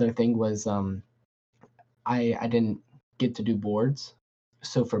then another thing was I didn't get to do boards.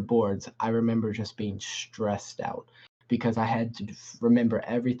 So for boards, I remember just being stressed out because I had to remember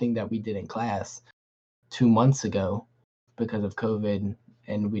everything that we did in class 2 months ago because of COVID,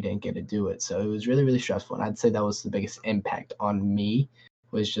 and we didn't get to do it. So it was really, really stressful. And I'd say that was the biggest impact on me,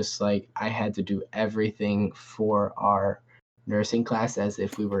 was just like I had to do everything for our nursing class as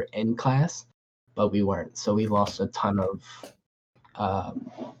if we were in class, but we weren't. So we lost a ton of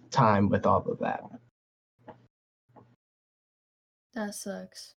time with all of that. That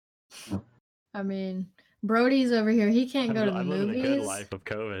sucks. I mean, Brody's over here. He can't go to the I'm movies. living a good life of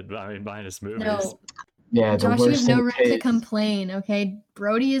COVID. I mean, minus movies. No, Yeah, the Josh, you have worst no thing right to is complain, okay?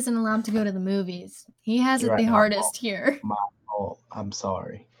 Brody isn't allowed to go to the movies. He has it Right, the my hardest here. oh, I'm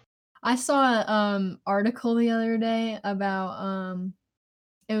sorry. I saw a article the other day about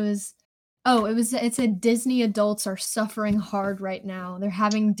it said Disney adults are suffering hard right now. They're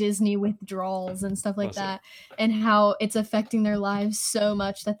having Disney withdrawals and stuff like What's it? that, and how it's affecting their lives so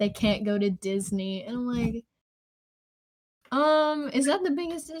much that they can't go to Disney. And I'm like, is that the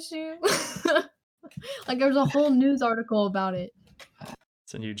biggest issue? Like, there's a whole news article about it.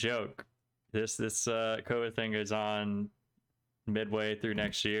 It's a new joke. This COVID thing is on midway through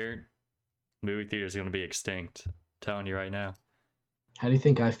next year. Movie theaters are going to be extinct. I'm telling you right now. How do you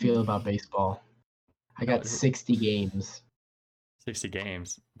think I feel about baseball? I got Oh, 60 games. 60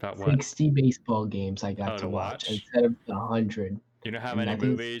 games. About what? 60 baseball games I got Oh, to to watch watch? instead of 100. You know how And many I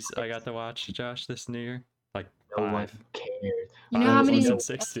think movies I got to watch, Josh, this new year? Like no one 5. cares. You know 5 how is many? less You than know,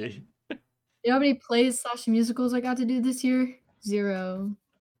 60. You know how many plays / musicals I got to do this year? 0.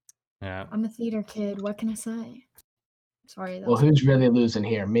 Yeah. I'm a theater kid. What can I say? Sorry. That well, was who's really losing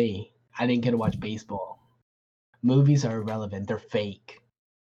here? Me. I didn't get to watch baseball. Movies are irrelevant. They're fake.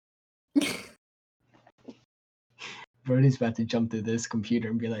 Brody's about to jump through this computer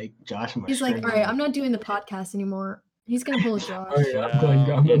and be like, Josh, I'm He's like, all right, I'm not doing the podcast anymore. He's gonna pull a Josh. All right, I'm going.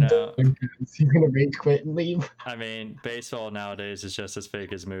 No, I'm you going know. to. He's gonna rage quit and leave. I mean, baseball nowadays is just as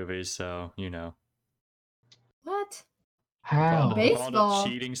fake as movies, so, you know. What? How? With all the Baseball?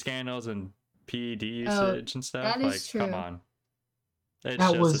 cheating scandals and PED Oh, usage and stuff, that is like, come true. on. It's That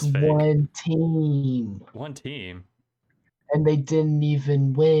just was as fake. one team, One team. and they didn't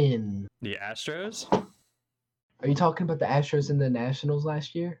even win. The Astros? Are you talking about the Astros and the Nationals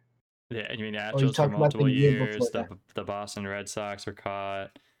last year? Yeah, you mean the Or are you Astros for talking about the multiple year years. before that? The Boston Red Sox were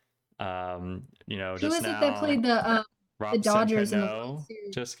caught. You know, Who just is it now that played the Robinson Dodgers in the World Cano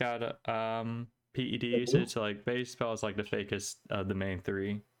Series? just got a PED Who? usage. So like baseball is like the fakest of the main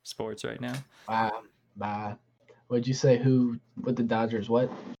 3 sports right now. Bye. What'd you say? Who with the Dodgers?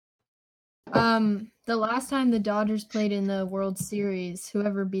 What? The last time the Dodgers played in the World Series,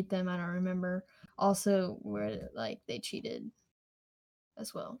 whoever beat them, I don't remember. Also, where like they cheated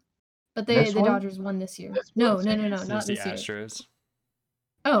as well, but the This one? Dodgers won this year. This No, World no, Series? not It's the this year. Astros.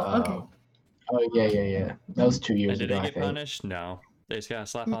 Oh, okay. Oh yeah. That was 2 And years did ago, they I get think. punished? No. They just got a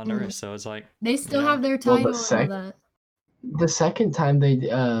slap on the wrist. So it's like, They still you know, have their Well, title the and all that. The second time they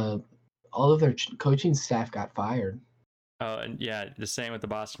all of their coaching staff got fired. Oh, and yeah, the same with the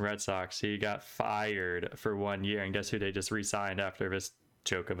Boston Red Sox. He got fired for 1 year, and guess who they just re-signed after this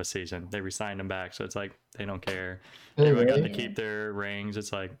joke of a season? They re-signed him back, so it's like they don't care. Everyone got to Really? keep their rings.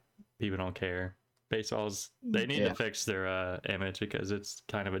 It's like people don't care. Baseball's they need Yeah. to fix their image because it's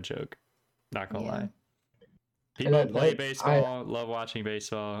kind of a joke. Not gonna Yeah. lie. People who that- play that- baseball love watching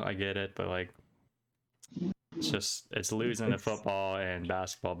baseball. I get it, but like, it's losing to It's- football and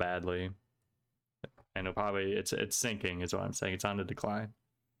basketball badly. And it's sinking is what I'm saying. It's on the decline.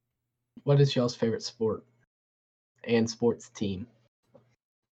 What is y'all's favorite sport and sports team?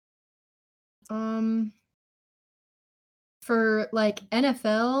 For like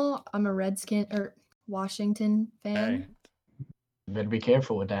NFL, I'm a Redskin or Washington fan. Hey, You better be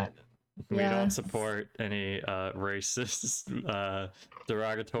careful with that. we Yeah. don't support any racist,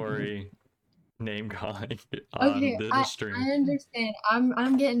 derogatory name calling on Okay, the I stream. understand.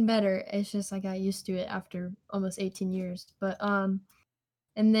 I'm getting better. It's just I got used to it after almost 18 years. But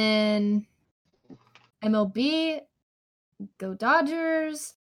and then MLB, go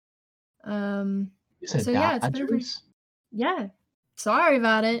Dodgers. You said So yeah, it's been pretty. Dodgers? Yeah. Sorry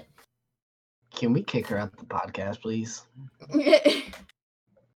about it. Can we kick her out the podcast, please?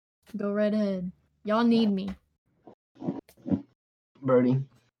 Go right ahead. Y'all need me. Brody.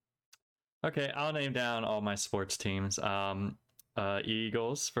 Okay, I'll name down all my sports teams.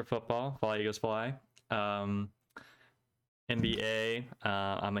 Eagles for football, Fly Eagles Fly. NBA,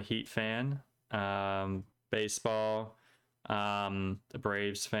 I'm a Heat fan. Baseball, the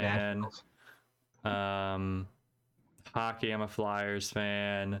Braves fan. Nationals. Hockey, I'm a Flyers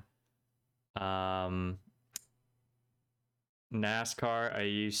fan. NASCAR, I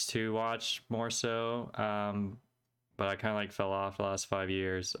used to watch more so, but I kind of like fell off the last 5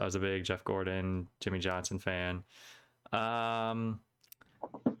 years. I was a big Jeff Gordon, Jimmy Johnson fan. I'm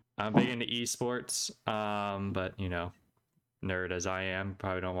big into esports, but nerd as I am,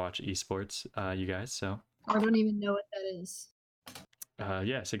 probably don't watch esports, you guys. So I don't even know what that is.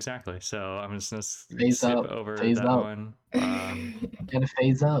 yes, exactly. So I'm just gonna Phase skip up, over phase that up. one. Gotta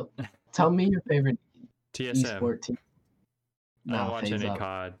phase up. Tell me your favorite TSM. esport team. I don't No, watch phase any up.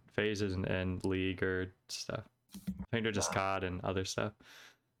 COD phases and league or stuff. I think they're just COD and other stuff.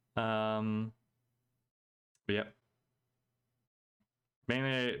 But yep.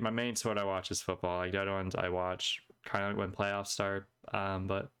 Mainly, my main sport I watch is football. Like the other ones I watch kind of when playoffs start.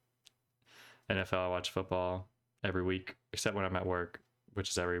 But NFL I watch football every week, except when I'm at work, which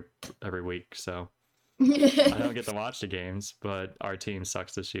is every week. So I don't get to watch the games, but our team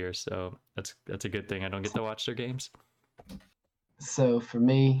sucks this year, so that's a good thing. I don't get to watch their games. So for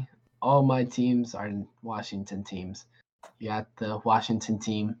me, all my teams are Washington teams. You got the Washington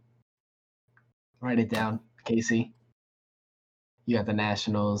team. Write it down, Casey. You got the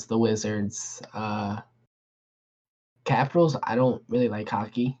Nationals, the Wizards, Capitals. I don't really like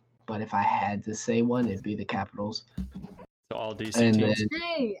hockey, but if I had to say one, it'd be the Capitals. So all DC And teams. then,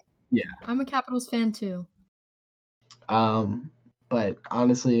 Hey, yeah. I'm a Capitals fan too. But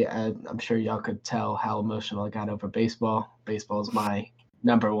honestly, I'm sure y'all could tell how emotional I got over baseball. Baseball is my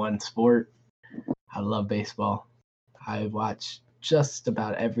number one sport. I love baseball. I watch just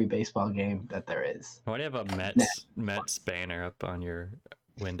about every baseball game that there is. Why do you have a Mets banner up on your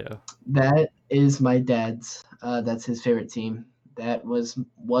window? That is my dad's. That's his favorite team. That was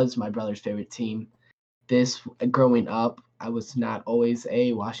my brother's favorite team. This growing up, I was not always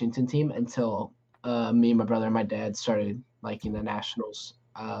a Washington team until me, my brother, and my dad started liking the Nationals.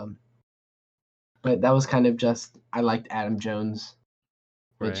 But that was kind of just I liked Adam Jones,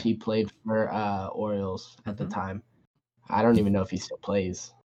 which Right. he played for Orioles at the time. I don't even know if he still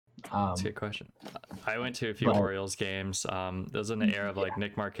plays. That's a good question. I went to a few Orioles games. Those in the era of like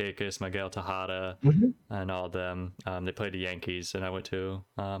Nick Markakis, Miguel Tejada, and all of them. They played the Yankees, and I went to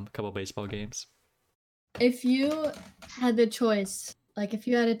a couple baseball games. If you had the choice, like if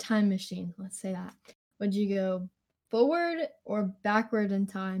you had a time machine, let's say that, would you go forward or backward in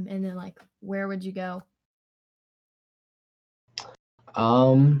time? And then like, where would you go?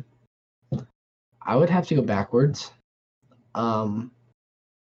 I would have to go backwards.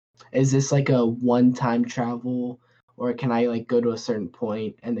 Is this like a one-time travel, or can I like go to a certain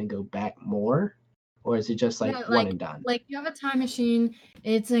point and then go back more, or is it just like one and done? Like you have a time machine,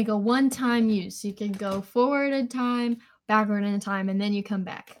 it's like a one-time use. You can go forward in time, backward in time, and then you come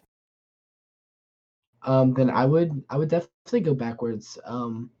back. Then I would definitely go backwards.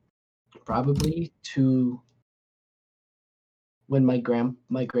 Probably to when my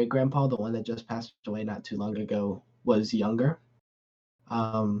great grandpa, the one that just passed away not too long ago, was younger.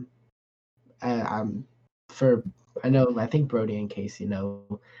 I think Brody and Casey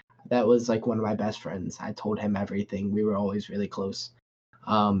know that was like one of my best friends. I told him everything. We were always really close.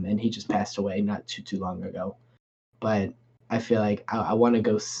 And he just passed away not too long ago. But I feel like I want to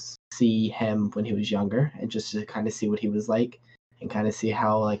go see him when he was younger and just to kind of see what he was like and kind of see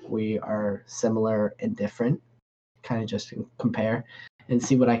how like we are similar and different, kind of just compare and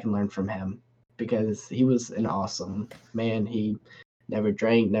see what I can learn from him because he was an awesome man. He never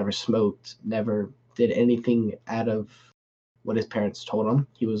drank, never smoked, never did anything out of what his parents told him.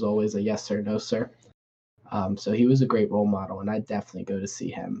 He was always a yes sir, no sir. So he was a great role model, and I'd definitely go to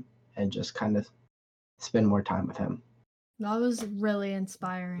see him and just kind of spend more time with him. That was really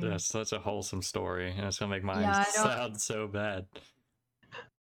inspiring. That's such a wholesome story, and it's gonna make mine sound so bad.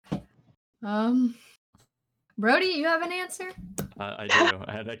 Brody, you have an answer? I do,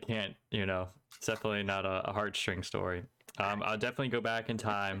 and I can't. It's definitely not a heartstring story. I'll definitely go back in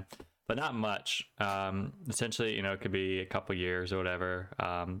time, but not much. Essentially, it could be a couple years or whatever.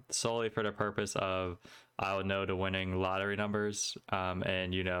 Solely for the purpose of I would know the winning lottery numbers,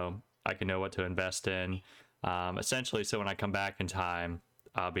 and I can know what to invest in. Essentially, so when I come back in time,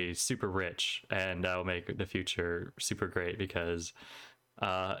 I'll be super rich, and that'll make the future super great because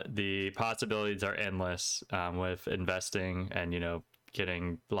the possibilities are endless with investing and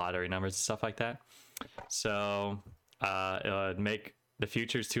getting lottery numbers and stuff like that. So it would make the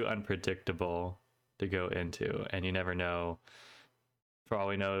future's too unpredictable to go into, and you never know. For all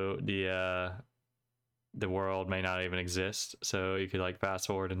we know, the world may not even exist, so you could like fast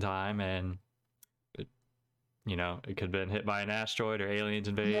forward in time and it could have been hit by an asteroid or aliens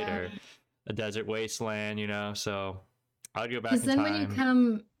invade or a desert wasteland, so I would go back in time. Because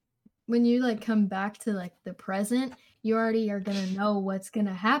then when you like come back to like the present, you already are gonna know what's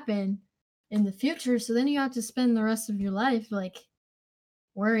gonna happen in the future. So then you have to spend the rest of your life like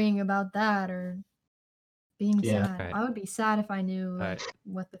worrying about that or being Yeah. sad. Right. I would be sad if I knew like Right.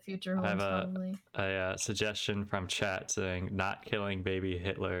 what the future I have holds. Probably. a suggestion from chat saying not killing baby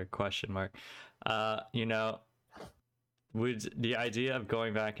Hitler question mark. You know, would the idea of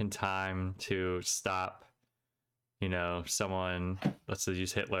going back in time to stop, you know, someone, let's just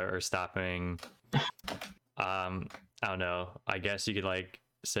use Hitler, or stopping, I don't know, I guess you could like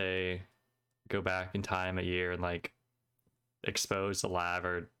say go back in time a year and like expose the lab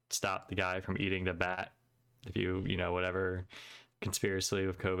or stop the guy from eating the bat, if you know, whatever conspiracy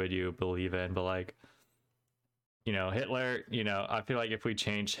with COVID you believe in. But like, you know, Hitler, you know, I feel like if we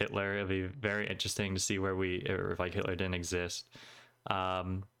changed Hitler, it'd be very interesting to see where or if like Hitler didn't exist.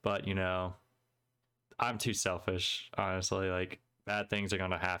 But you know, I'm too selfish, honestly. Like, bad things are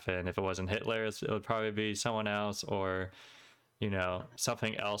gonna happen. If it wasn't Hitler, it would probably be someone else, or you know,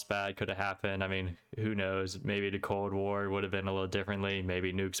 something else bad could have happened. I mean, who knows? Maybe the Cold War would have been a little differently.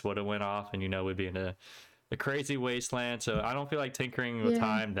 Maybe nukes would have went off, and you know, we'd be in a crazy wasteland. So I don't feel like tinkering with Yeah.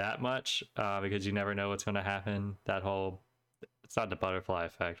 time that much, because you never know what's going to happen. That whole, it's not the butterfly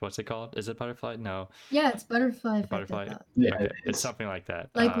effect. What's it called? Is it butterfly? No, Yeah, it's butterfly effect. butterfly. I thought. Yeah. Okay, it's something like that.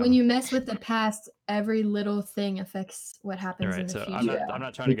 Like when you mess with the past, every little thing affects what happens in right. the So future. I'm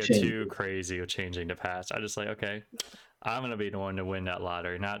not trying to It go changes. too crazy with changing the past. I just like, okay, I'm gonna be the one to win that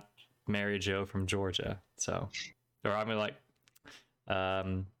lottery, not Mary Jo from Georgia. So, or I'm gonna like,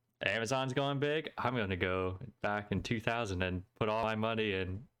 Amazon's going big. I'm gonna go back in 2000 and put all my money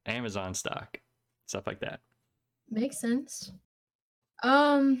in Amazon stock, stuff like that. Makes sense.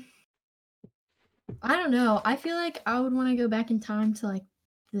 I don't know. I feel like I would want to go back in time to like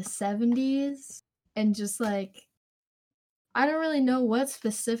the 70s and just like I don't really know what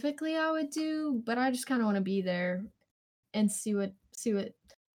specifically I would do, but I just kind of want to be there and see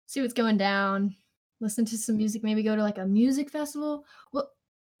what's going down. Listen to some music, maybe go to like a music festival. What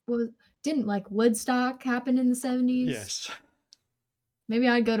didn't like Woodstock happen in the 70s? Yes. Maybe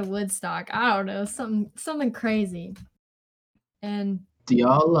I'd go to Woodstock. I don't know, something crazy. And Do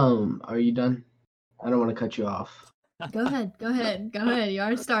y'all are you done? I don't want to cut you off. go ahead. You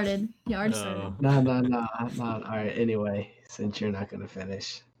already started. Oh. No. All right. Anyway, since you're not gonna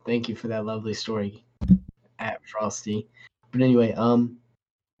finish, thank you for that lovely story, at Frosty. But anyway,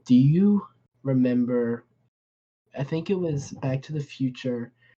 do you remember? I think it was Back to the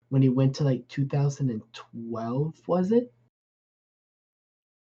Future when he went to like 2012. Was it?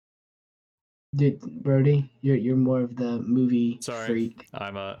 Did Brody? You're more of the movie Sorry, freak.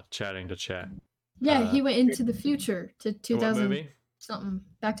 I'm chatting to chat. Yeah, he went into the future to What 2000 movie? something.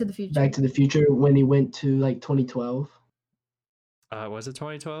 Back to the Future. Back to the Future when he went to like 2012. Was it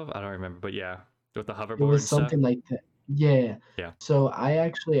 2012? I don't remember, but yeah, with the hoverboard It was and stuff. something like that. Yeah. Yeah. So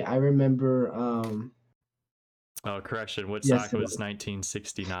I remember Oh, correction. Yes, Woodstock it was was.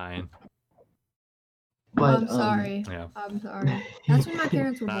 1969. But I'm sorry. Yeah, I'm sorry. That's when my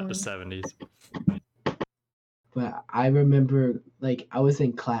parents were not born. the 70s. But I remember like I was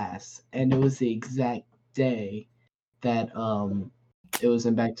in class and it was the exact day that it was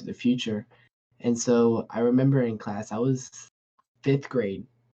in Back to the Future. And so I remember in class I was 5th grade.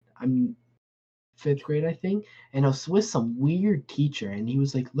 I'm 5th grade, I think, and I was with some weird teacher and he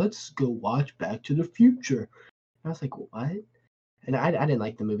was like, "Let's go watch Back to the Future." And I was like, "What?" And I didn't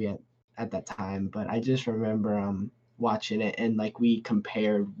like the movie at that time, but I just remember watching it and like we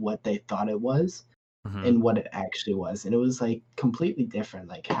compared what they thought it was Mhm. and what it actually was, and it was like completely different,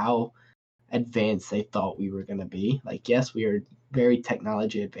 like how advanced they thought we were going to be. Like, yes, we are very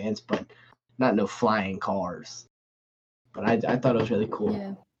technology advanced, but not no flying cars. But I thought it was really cool.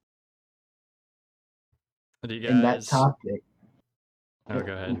 Yeah. Do you In that guys? topic, Oh,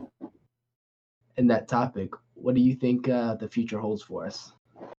 go ahead. what do you think the future holds for us?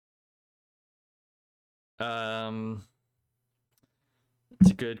 It's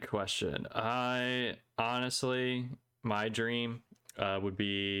a good question. I honestly, my dream would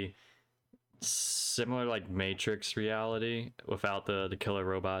be similar like Matrix reality without the killer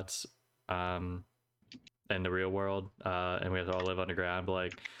robots in the real world, and we have to all live underground. But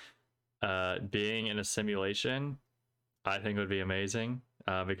like being in a simulation, I think would be amazing,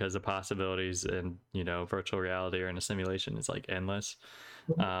 because the possibilities in, you know, virtual reality or in a simulation is like endless.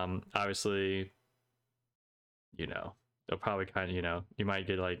 Obviously, you know, they'll probably kind of, you know, you might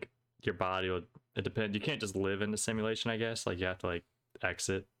get like your body will, it depends. You can't just live in the simulation, I guess. Like you have to like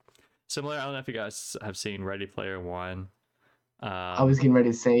exit. Similar, I don't know if you guys have seen Ready Player One. I was getting ready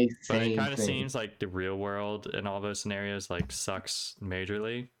to say But it same kind of thing. seems like the real world in all those scenarios like sucks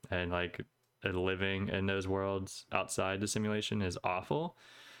majorly, and like living in those worlds outside the simulation is awful.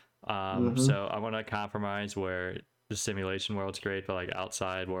 So I want to compromise where the simulation world's great, but like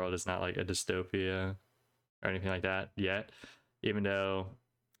outside world is not like a dystopia or anything like that yet. Even though,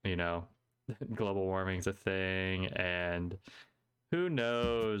 you know, global warming's a thing, and who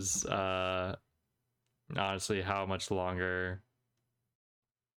knows, honestly, how much longer.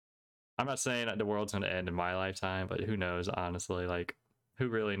 I'm not saying that the world's going to end in my lifetime, but who knows, honestly, like, who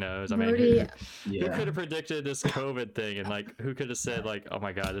really knows? I mean, Brody, who could have predicted this COVID thing, and like, who could have said like, oh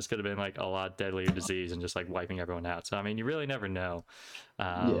my God, this could have been like a lot deadlier disease and just like wiping everyone out. So I mean, you really never know.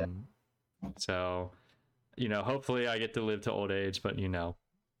 So, you know, hopefully I get to live to old age, but you know,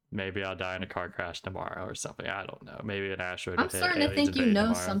 maybe I'll die in a car crash tomorrow or something. I don't know. Maybe an asteroid. I'm starting to think you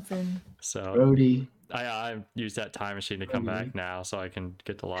know something. So Brody, I used that time machine to come back now, so I can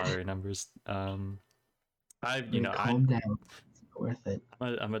get the lottery numbers. calm down. It's worth it.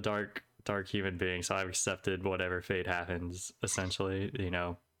 I'm a dark human being, so I've accepted whatever fate happens. Essentially, you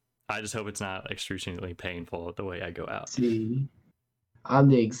know, I just hope it's not excruciatingly painful the way I go out. See, I'm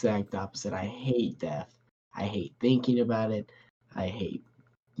the exact opposite. I hate death. I hate thinking about it. I hate,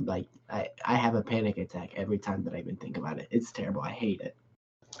 like, I have a panic attack every time that I even think about it. It's terrible. I hate it.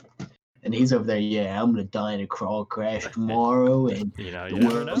 And he's over there, yeah, I'm gonna die in a car crash tomorrow, and you know, the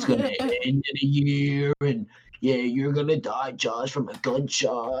world's gonna end in a year, and yeah, you're gonna die, Josh, from a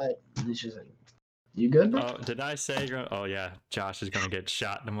gunshot. And it's just like, you good, bro? Oh, did I say you're? Oh yeah, Josh is gonna get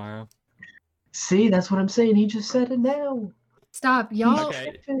shot tomorrow. See, that's what I'm saying. He just said it now. Stop, y'all.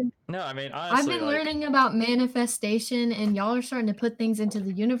 Okay. No, I mean, honestly, I've been learning about manifestation, and y'all are starting to put things into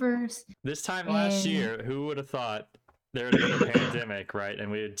the universe. This time last year, who would have thought there would have been a pandemic, right?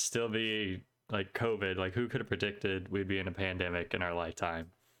 And we'd still be like COVID. Like, who could have predicted we'd be in a pandemic in our lifetime?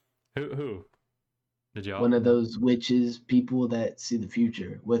 Who? Did y'all? One of those witches people that see the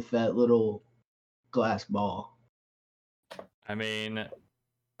future with that little glass ball. I mean,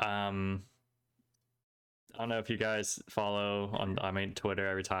 I don't know if you guys follow on, Twitter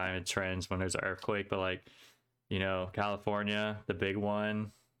every time it trends when there's an earthquake, but like, you know, California, the big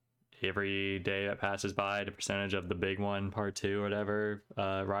one, every day that passes by, the percentage of the big one, part 2 or whatever,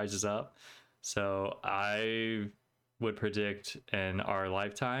 rises up. So I would predict in our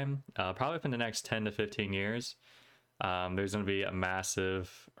lifetime, probably within the next 10 to 15 years, there's going to be a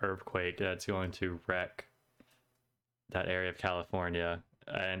massive earthquake that's going to wreck that area of California.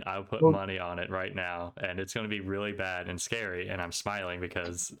 And I'll put money on it right now, and it's going to be really bad and scary, and I'm smiling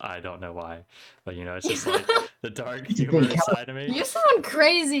because I don't know why, but you know, it's just like the dark humor side of me. You sound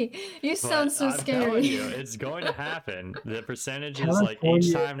crazy. You sound so I'm scary. telling you, it's going to happen. The percentage is like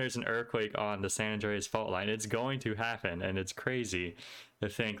each time there's an earthquake on the San Andreas fault line, it's going to happen, and it's crazy to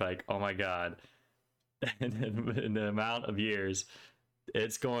think like, oh my God, in the amount of years,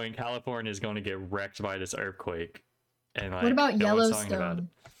 California is going to get wrecked by this earthquake. And like, what about Yellowstone? About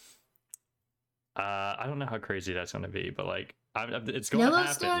I don't know how crazy that's going to be, but like, it's going to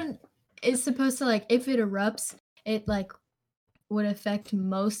happen. Yellowstone is supposed to, like, if it erupts, it like would affect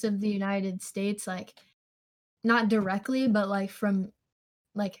most of the United States, like not directly, but like from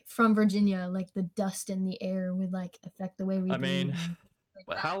Virginia, like the dust in the air would like affect the way we. I mean,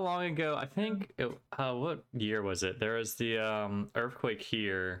 like how long ago? I think what year was it? There was the earthquake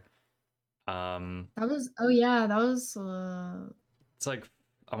here. That was it's like,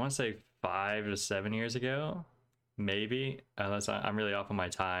 I want to say 5 to 7 years ago, maybe, unless I'm really off on my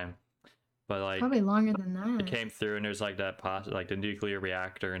time, but like probably longer than that. It came through, and there's like that like the nuclear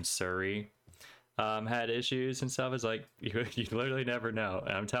reactor in Surrey had issues and stuff. It's like you literally never know,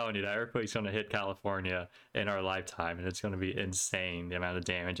 and I'm telling you, that earthquake's going to hit California in our lifetime, and it's going to be insane, the amount of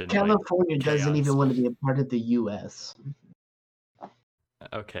damage. And California doesn't even want to be a part of the U.S.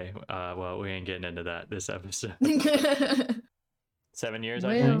 Okay, well, we ain't getting into that this episode. 7 years,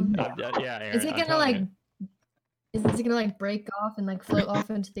 well, I think. Yeah, Aaron, is it gonna like break off and like float off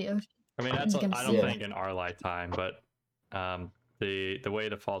into the ocean? I mean, I don't think in our lifetime, but the way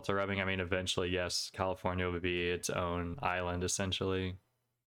the faults are rubbing, I mean, eventually, yes, California would be its own island essentially.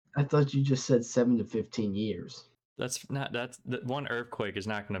 I thought you just said 7 to 15 years. That's one earthquake is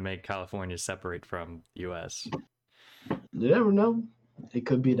not going to make California separate from the U.S. You never know. It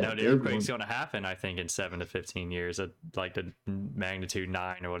could be that. No, the earthquake's going to happen, I think, in 7 to 15 years, at like the magnitude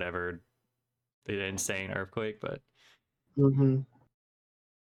 9 or whatever, the insane earthquake. But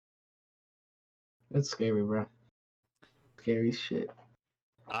that's scary, bro. Scary shit.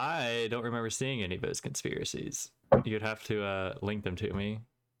 I don't remember seeing any of those conspiracies. You'd have to link them to me.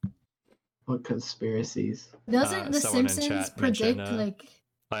 What conspiracies? Doesn't The Simpsons predict like?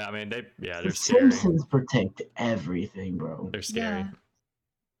 I mean, they're The scary. Simpsons protect everything, bro. They're scary. Yeah.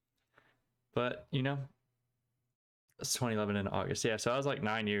 But, you know, It's 2011 in August. Yeah, so that was like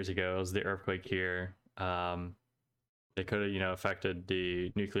 9 years ago. It was the earthquake here. They could have, affected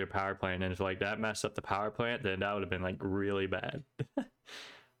the nuclear power plant, and if like that messed up the power plant, then that would have been like really bad. So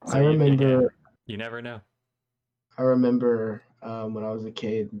I remember. you never know. I remember when I was a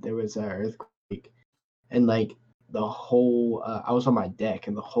kid, there was an earthquake, and like the whole, I was on my deck,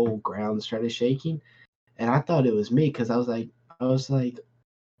 and the whole ground started shaking, and I thought it was me because I was like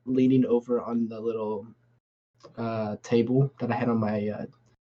leaning over on the little table that I had on my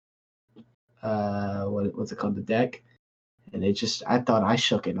what's it called, the deck, and I thought I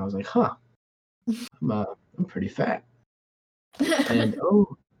shook it, and I was like, huh, I'm pretty fat, and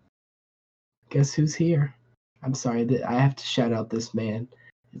oh, guess who's here? I'm sorry that I have to shout out this man.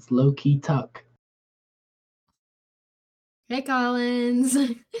 It's low key Tuck. Hey, Collins.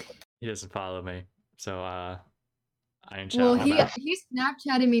 He doesn't follow me, so I ain't Well, shouting him out. he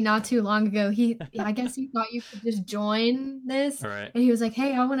Snapchatted me not too long ago. I guess he thought you could just join this, All right. and he was like,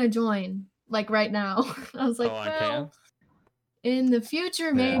 "Hey, I want to join like right now." I was like, Oh, I "Well, can. in the future,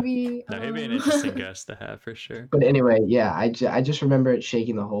 Yeah. maybe." No, he'd be an interesting guest to have for sure. But anyway, yeah, I just remember it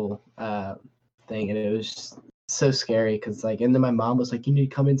shaking the whole thing, and it was just so scary because like, and then my mom was like, "You need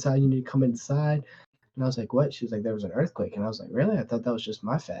to come inside. You need to come inside." And I was like, "What?" She was like, "There was an earthquake," and I was like, "Really? I thought that was just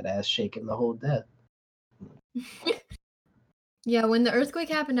my fat ass shaking the whole death." Yeah, when the earthquake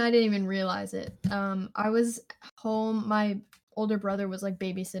happened, I didn't even realize it. I was home. My older brother was like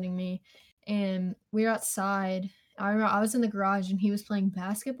babysitting me, and we were outside. I remember I was in the garage and he was playing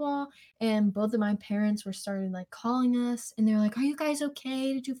basketball, and both of my parents were started like calling us, and they were like, "Are you guys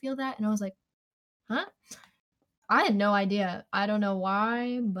okay? Did you feel that?" And I was like, "Huh?" I had no idea. I don't know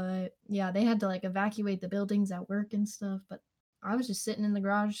why, but yeah, they had to like evacuate the buildings at work and stuff. But I was just sitting in the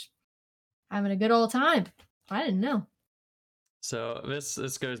garage having a good old time. I didn't know. So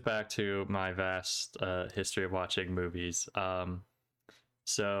this goes back to my vast history of watching movies.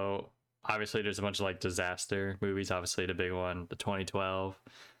 So obviously there's a bunch of like disaster movies. Obviously the big one, the 2012.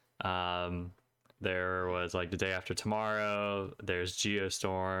 There was like The Day After Tomorrow. There's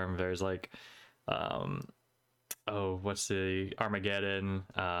Geostorm. There's like, what's the Armageddon?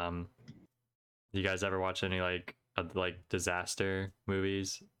 You guys ever watch any like disaster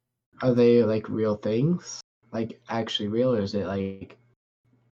movies? Are they like real things? Like actually real, or is it like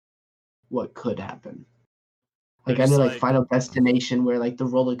what could happen? They're Like I know just like like Final Destination where like the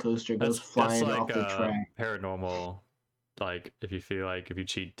roller coaster goes that's flying like off the track. paranormal. Like if you feel like if you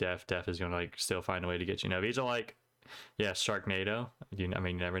cheat death is gonna like still find a way to get you. No, these are like, yeah, Sharknado. You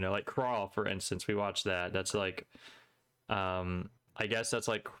never know. Like Crawl, for instance, we watched that. That's like, I guess that's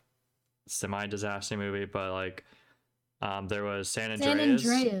like semi-disaster movie, but like, there was San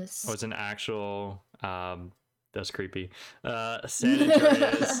Andreas. Was an actual, that's creepy. San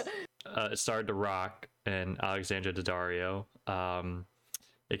Andreas. It started to rock and Alexandra Daddario.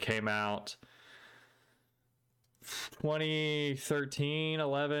 It came out 2013,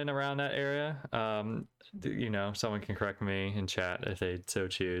 11, around that area. Someone can correct me in chat if they so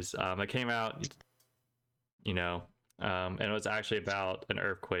choose. It came out, and it was actually about an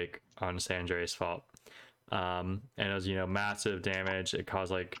earthquake on San Andreas Fault. And it was massive damage. It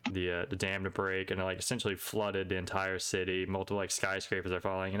caused like the dam to break, and it like essentially flooded the entire city. Multiple like skyscrapers are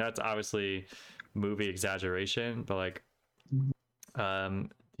falling, and that's obviously movie exaggeration, but like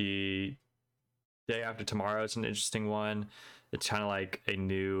the Day After Tomorrow is an interesting one. It's kind of like a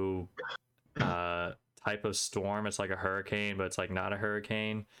new type of storm. It's like a hurricane, but it's like not a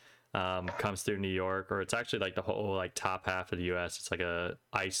hurricane. Comes through New York, or it's actually like the whole like top half of the U.S. It's like a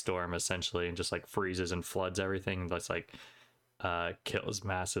ice storm essentially, and just like freezes and floods everything. That's like kills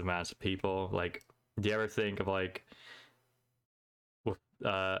massive people. Like, do you ever think of like with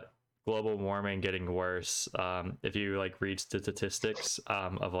global warming getting worse? If you like read statistics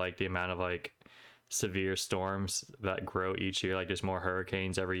of like the amount of like severe storms that grow each year, like there's more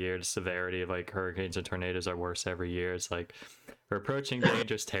hurricanes every year, the severity of like hurricanes and tornadoes are worse every year. It's like we're approaching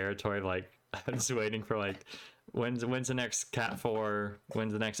dangerous territory. Like I'm just waiting for like when's the next Cat 4,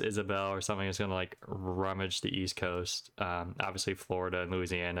 when's the next Isabel or something is gonna like rummage the East Coast. Obviously Florida and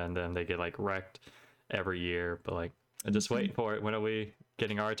Louisiana, and then they get like wrecked every year, but like I'm just waiting for it. When are we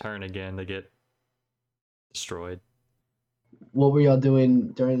getting our turn again to get destroyed? What were y'all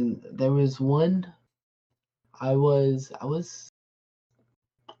doing during? There was one. I was it was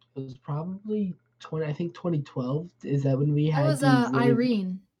probably 20, I think 2012. Is that when we That had was these really?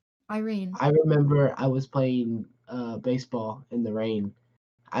 Irene. I remember I was playing baseball in the rain.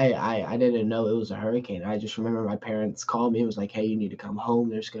 I didn't know it was a hurricane. I just remember my parents called me. It was like, "Hey, you need to come home.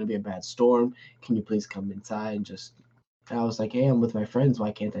 There's going to be a bad storm. Can you please come inside and just And I was like, hey, I'm with my friends.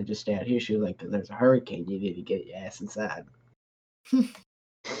 Why can't I just stay out here? She was like, 'cause there's a hurricane. You need to get your ass inside.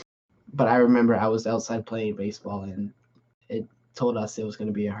 But I remember I was outside playing baseball and it told us it was going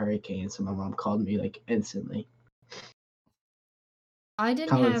to be a hurricane. So my mom called me like instantly. I didn't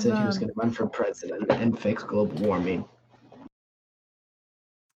Colin have said he was going to run for president and fix global warming.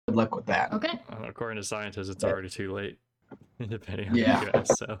 Good luck with that. okay. According to scientists, it's Yeah. already too late, depending on Yeah. who you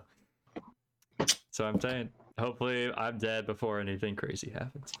ask. So I'm saying, hopefully, I'm dead before anything crazy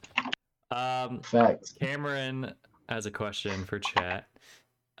happens. Facts. Cameron has a question for chat,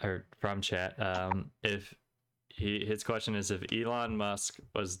 or from chat. If his question is, if Elon Musk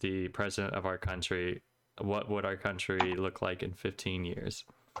was the president of our country, what would our country look like in 15 years?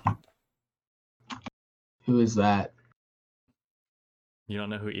 Who is that? You don't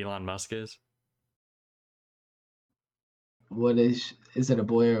know who Elon Musk is? What is it a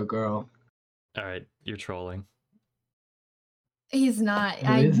boy or a girl? All right, you're trolling. He's not. Who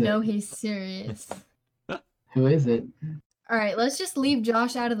I is it? know he's serious. Who is it? All right, let's just leave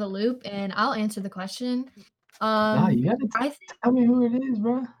Josh out of the loop and I'll answer the question. Nah, you gotta I think tell me who it is,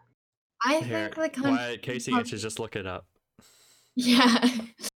 bro. Here, the country. why Casey, you should just look it up. Yeah.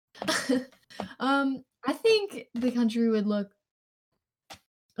 I think the country would look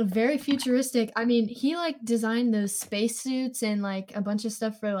very futuristic. I mean, he like designed those spacesuits and like a bunch of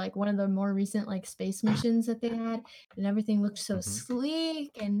stuff for like one of the more recent like space missions that they had, and everything looked so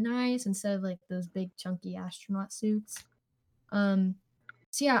sleek and nice instead of like those big chunky astronaut suits. So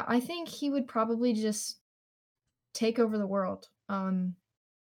yeah, I think he would probably just take over the world.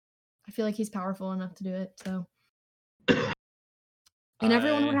 I feel like he's powerful enough to do it. So, and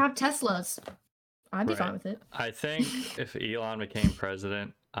everyone would have Teslas. I'd be fine with it. I think if Elon became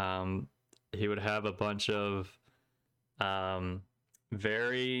president, he would have a bunch of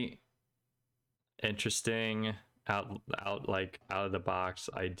very interesting out of the box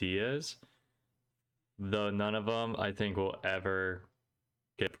ideas, though none of them I think will ever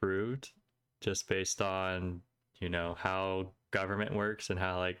get approved, just based on how government works and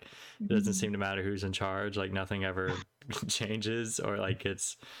how like it doesn't seem to matter who's in charge. Like nothing ever changes, or like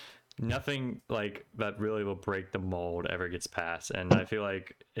it's nothing like that really will break the mold ever gets passed. And I feel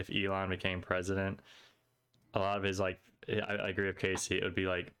like if Elon became president, a lot of his like I agree with Casey, it would be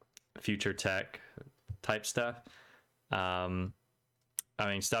like future tech type stuff. I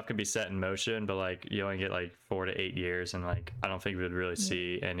mean, stuff can be set in motion, but like you only get like 4 to 8 years, and like I don't think we would really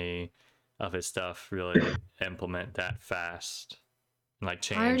see any of his stuff really implement that fast, like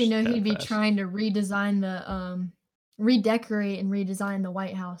change. I already know he'd be fast. trying to redesign the redecorate and redesign the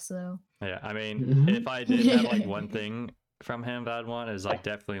White House though. Yeah, I mean, if I did have like one thing from him that I'd want is like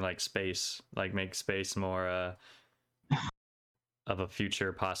definitely like space, like make space more of a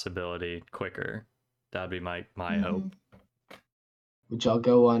future possibility quicker. That'd be my hope. Would y'all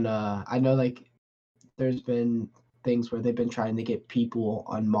go on I know like there's been things where they've been trying to get people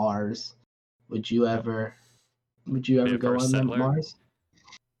on Mars. Would you ever go on Mars?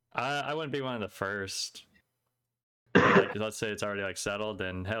 I wouldn't be one of the first. But like, let's say it's already like settled,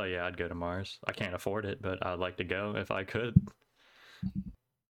 then hell yeah, I'd go to Mars. I can't afford it, but I'd like to go if I could.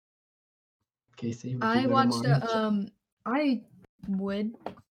 Casey, I watched I would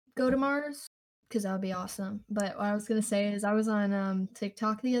go to Mars because that would be awesome. But what I was gonna say is I was on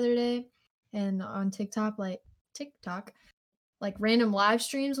TikTok the other day, and on TikTok, like random live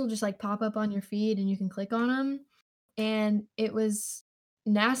streams will just like pop up on your feed and you can click on them, and it was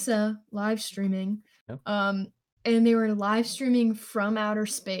NASA live streaming. Yep. And they were live streaming from outer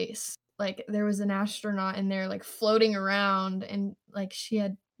space. Like there was an astronaut in there like floating around, and like she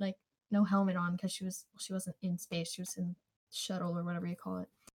had like no helmet on because she wasn't in space, she was in shuttle or whatever you call it.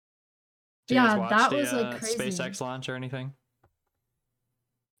 Yeah, that was like crazy. SpaceX launch or anything?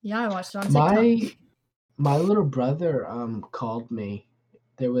 Yeah, I watched it on TikTok. My little brother called me.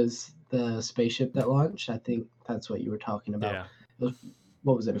 There was the spaceship that launched. I think that's what you were talking about. Yeah.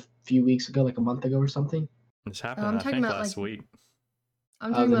 What was it, a few weeks ago, like a month ago or something? This happened, I think, last week.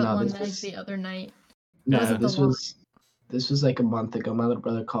 I'm talking about one like the other night. No, this was like a month ago. My little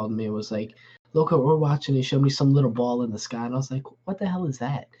brother called me and was like, look what we're watching. He showed me some little ball in the sky, and I was like, what the hell is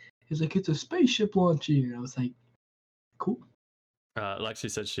that? He was like, it's a spaceship launching. And I was like, cool.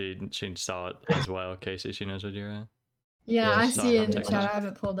 Lexi said she saw it as well. Casey, she knows what you're at. Yeah, I see it in the chat. I have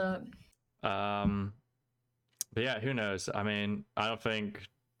it pulled up. But yeah, who knows? I mean, I don't think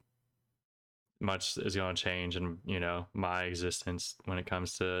much is going to change in my existence when it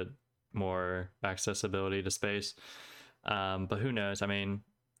comes to more accessibility to space. But who knows? I mean,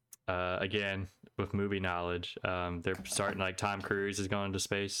 again, with movie knowledge, they're starting like Tom Cruise is going to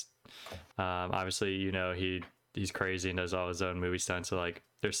space. Obviously, he he's crazy and does all his own movie stunts. So like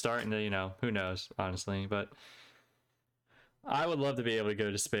they're starting to, who knows, honestly. But I would love to be able to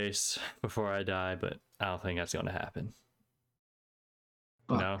go to space before I die, but I don't think that's gonna happen.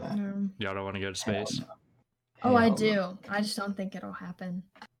 Fuck No? that. No. Y'all don't want to go to Hell space? no. Oh, I Hell no. do. I just don't think it'll happen.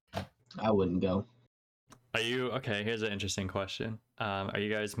 I wouldn't go. Are you okay? Here's an interesting question. Are you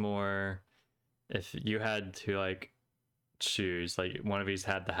guys more, if you had to like choose, like one of these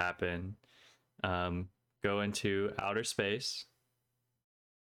had to happen, go into outer space,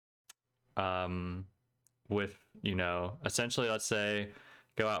 with essentially, let's say,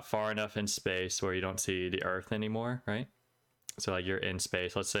 go out far enough in space where you don't see the Earth anymore, right? So like you're in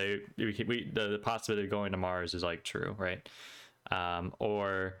space. Let's say the possibility of going to Mars is like true, right?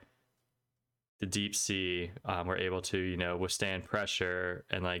 Or the deep sea, we're able to withstand pressure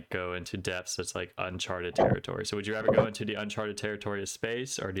and like go into depths that's like uncharted territory. So would you ever go into the uncharted territory of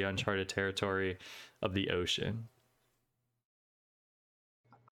space or the uncharted territory of the ocean?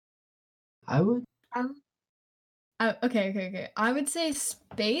 I would. Okay. I would say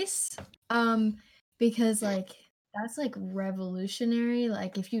space, because like that's like revolutionary.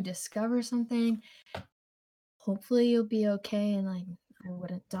 Like if you discover something, hopefully you'll be okay and like I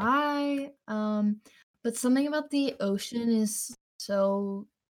wouldn't die. But something about the ocean is so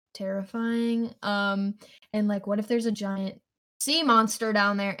terrifying. And like what if there's a giant sea monster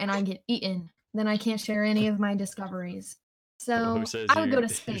down there and I get eaten? Then I can't share any of my discoveries. Well, who So says I would you? go to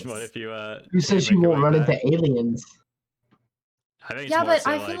space. What if you Who says can't you make your won't way run back? into aliens? I think it's Yeah, more but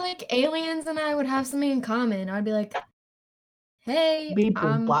so I feel like aliens and I would have something in common. I'd be like, hey, Beep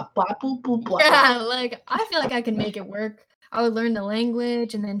boop blah blah boop boop blah. yeah, like I feel like I can make it work. I would learn the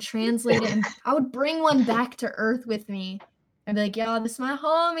language and then translate it, and I would bring one back to Earth with me. I'd be like, "Yo, this is my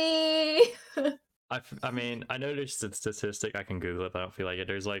homie." I mean, I know there's a statistic. I can Google it, but I don't feel like it.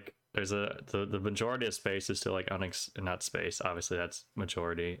 There's the majority of space is still like not space. Obviously, that's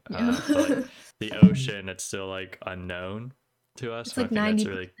majority. Yeah. But like the ocean, it's still like unknown to us. It's And like I think that's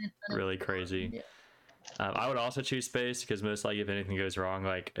 90%. really really crazy. Yeah. I would also choose space because most likely if anything goes wrong,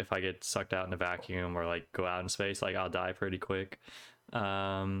 like if I get sucked out in a vacuum or like go out in space, like I'll die pretty quick.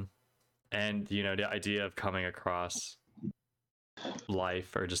 And the idea of coming across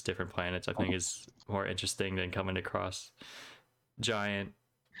life or just different planets, I think is more interesting than coming across giant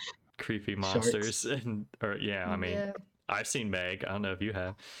creepy monsters. And I mean, Yeah. I've seen Meg. I don't know if you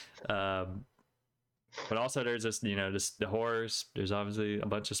have. But also there's this the horrors. There's obviously a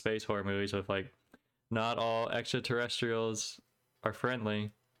bunch of space horror movies with like not all extraterrestrials are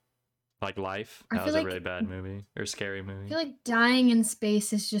friendly. Like Life, I that feel was a like- really bad movie or scary I movie. feel like dying in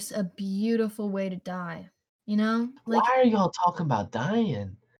space is just a beautiful way to die. You know? Like, Why are y'all talking about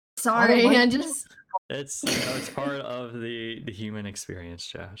dying? sorry, why- I just It's it's part of the human experience,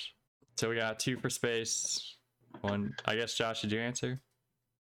 Josh. So we got 2 for space. 1, I guess. Josh, did you answer?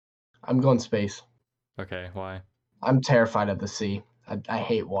 I'm going space. Okay, why? I'm terrified of the sea. I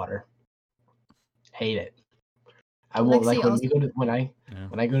hate water. Hate it. I won't Lexi like when also- we go to when I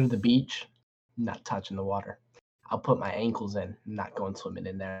Yeah. go to the beach. I'm not touching the water. I'll put my ankles in. I'm not going swimming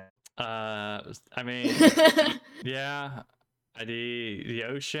in there. I mean, yeah, the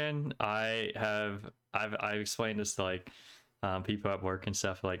ocean. I've explained this to like people at work and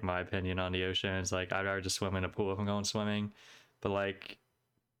stuff. Like my opinion on the ocean is like I'd rather just swim in a pool if I'm going swimming. But like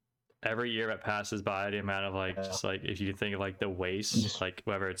every year that passes by, the amount of like just like if you think of like the waste, like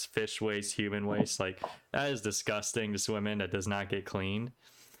whether it's fish waste, human waste, like that is disgusting to swim in. That does not get cleaned.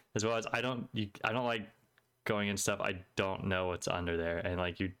 As well as I don't like going in stuff I don't know what's under there, and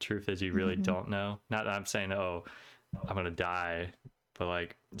like truth is you really don't know. Not that I'm saying I'm gonna die, but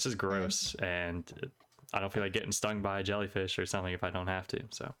like it's just gross, and I don't feel like getting stung by a jellyfish or something if I don't have to.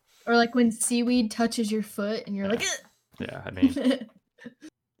 So or like when seaweed touches your foot and you're like, yeah, I mean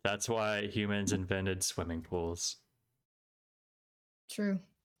that's why humans invented swimming pools. True.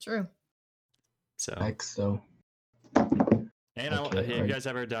 So So and have you guys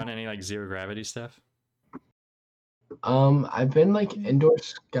ever done any like zero gravity stuff? I've been like indoor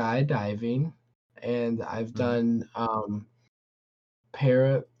skydiving, and I've done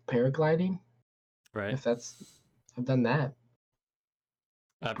paragliding. Right. If I've done that.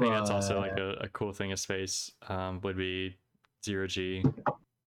 I think that's also like a cool thing of space. Would be 0G.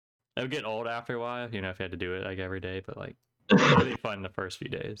 It would get old after a while, if you had to do it like every day, but like it'd be fun the first few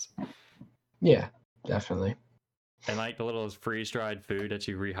days. Yeah, definitely. And like the little freeze-dried food that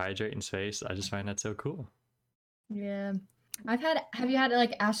you rehydrate in space, I just find that so cool. Yeah. Have you had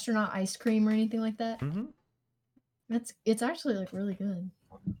like astronaut ice cream or anything like that? Mm-hmm. It's actually like really good.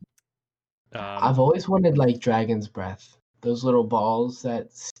 I've always wanted like dragon's breath. Those little balls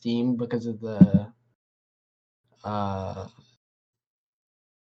that steam because of the uh,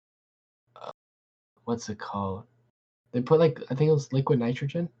 what's it called? They put like I think it was liquid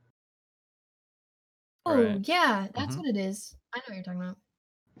nitrogen. Oh, Right. yeah, that's Mhm. what it is. I know what you're talking about.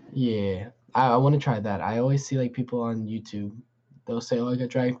 Yeah, I want to try that. I always see like people on YouTube. They'll say, "Oh, I got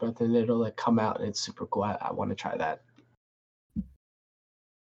dragon breath," and it'll like come out, and it's super cool. I want to try that.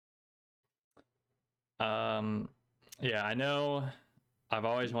 Yeah, I know. I've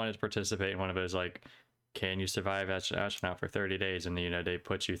always wanted to participate in one of those like, can you survive as an astronaut for 30 days? And they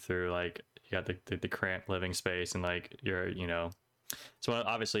put you through like you got the cramped living space and like you're. So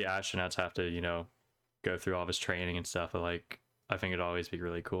obviously astronauts have to go through all this training and stuff. But like I think it'd always be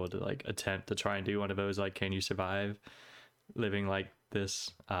really cool to like attempt to try and do one of those like, can you survive living like this?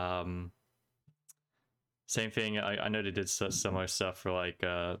 Same thing. I know they did similar stuff for like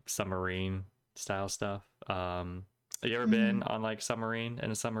submarine style stuff. Have you ever been on like submarine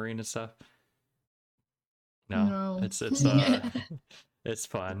and a submarine and stuff? No, No. it's it's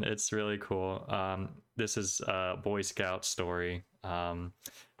fun. It's really cool. This is a Boy Scout story.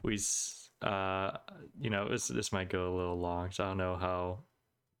 We this might go a little long, so I don't know how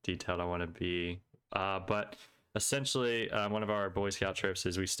detailed I want to be. But essentially, one of our Boy Scout trips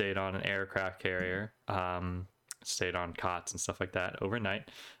is we stayed on an aircraft carrier, stayed on cots and stuff like that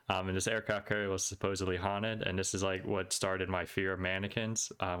overnight. And this aircraft carrier was supposedly haunted. And this is like what started my fear of mannequins,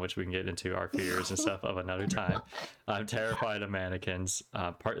 which we can get into our fears and stuff of another time. I'm terrified of mannequins,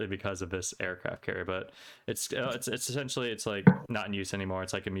 partly because of this aircraft carrier. But it's essentially it's like not in use anymore.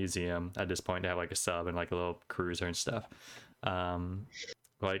 It's like a museum at this point. They have like a sub and like a little cruiser and stuff.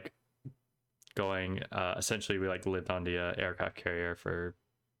 Like going essentially we like lived on the aircraft carrier for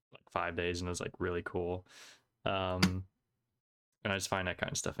like 5 days and it was like really cool. And I just find that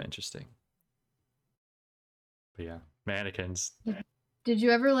kind of stuff interesting. But yeah, mannequins. Did you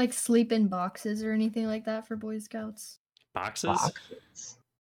ever like sleep in boxes or anything like that for Boy Scouts? Boxes? Boxes.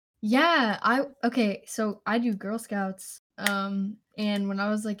 Yeah, okay, so I do Girl Scouts. And when I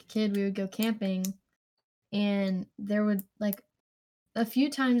was like a kid, we would go camping and there would like a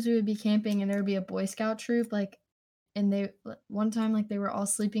few times we would be camping and there would be a Boy Scout troop like and they one time like they were all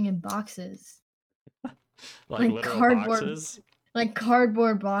sleeping in boxes. Like literal boxes? Like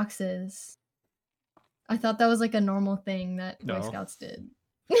cardboard boxes. I thought that was like a normal thing that Boy No. Scouts did.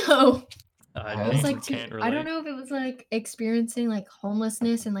 No. I It was like can't relate. I don't know if it was like experiencing like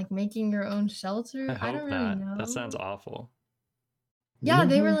homelessness and like making your own shelter. I I don't hope really not. know. That sounds awful. Yeah,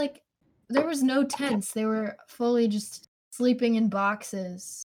 they were like there was no tents. They were fully just sleeping in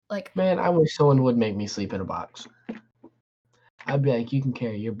boxes. Like Man, I wish someone would make me sleep in a box. I'd be like, you can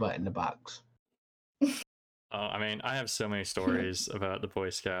carry your butt in the box. I mean, I have so many stories about the Boy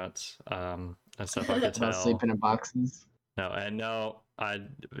Scouts and stuff I could About tell. sleeping in boxes. No,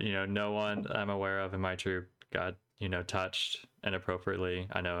 no one I'm aware of in my troop got touched inappropriately.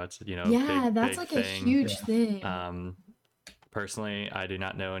 I know it's yeah, that's big like thing. a huge thing. Personally, I do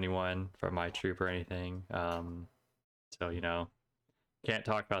not know anyone from my troop or anything. So can't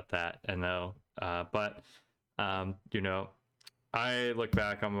talk about that. And no, but I look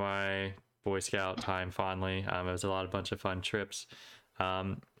back on my Boy Scout time fondly. It was a bunch of fun trips.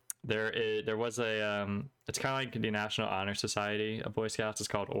 There was a it's kind of like the National Honor Society of Boy Scouts. It's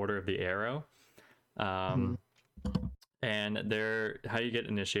called Order of the Arrow. And how you get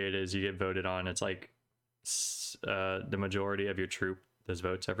initiated is you get voted on. It's like the majority of your troop does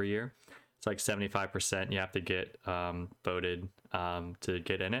votes every year. It's like 75% you have to get voted to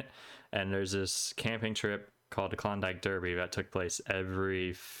get in it. And there's this camping trip called the Klondike Derby that took place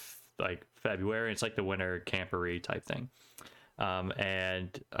every like February. It's like the winter camporee type thing. And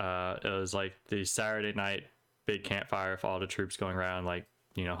it was like the Saturday night big campfire for all the troops going around, like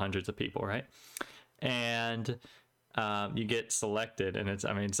hundreds of people, right? And you get selected, and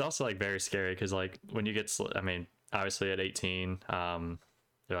it's also like very scary because like when you get obviously at 18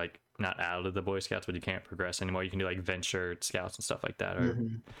 they're like not out of the Boy Scouts, but you can't progress anymore. You can do like venture scouts and stuff like that, or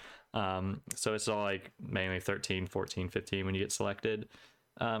so it's all like mainly 13, 14, 15 when you get selected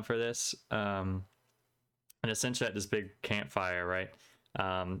for this. And essentially at this big campfire, right,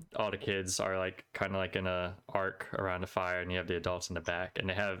 all the kids are like kind of like in a arc around the fire, and you have the adults in the back,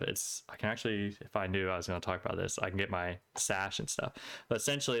 and I can actually, if I knew I was going to talk about this, I can get my sash and stuff. But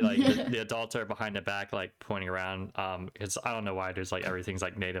essentially like the adults are behind the back like pointing around, because I don't know why there's like everything's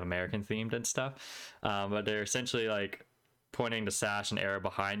like Native American themed and stuff, but they're essentially like pointing the sash and arrow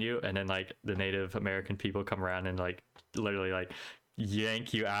behind you, and then like the Native American people come around and like literally like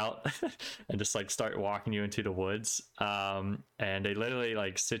yank you out and just like start walking you into the woods, and they literally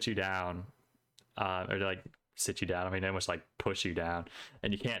like sit you down, or like sit you down. I mean, they almost like push you down,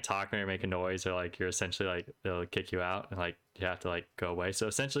 and you can't talk or make a noise, or like you're essentially like they'll kick you out, and like you have to like go away. So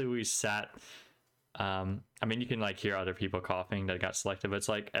essentially, we sat. I mean, you can like hear other people coughing that got selected, but it's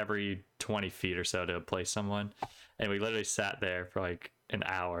like every 20 feet or so to place someone, and we literally sat there for like an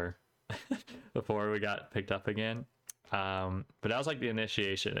hour before we got picked up again. But that was like the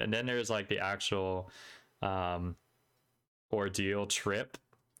initiation, and then there's like the actual ordeal trip,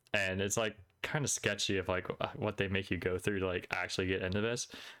 and it's like kind of sketchy of like what they make you go through to like actually get into this.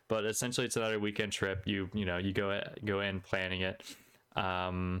 But essentially, it's another weekend trip. You know you go in planning it.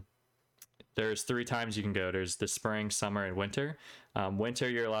 There's 3 times you can go. There's the spring, summer, and winter. Winter,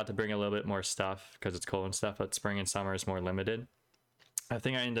 you're allowed to bring a little bit more stuff because it's cold and stuff, but spring and summer is more limited. I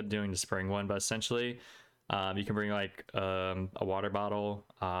think I ended up doing the spring one, but essentially you can bring like a water bottle,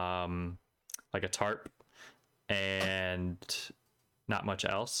 like a tarp, and not much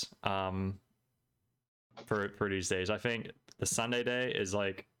else for these days. I think the Sunday day is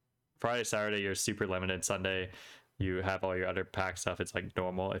like Friday, Saturday, you're super limited. Sunday, you have all your other pack stuff. It's like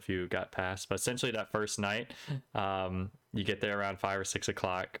normal if you got passed. But essentially that first night, you get there around 5 or 6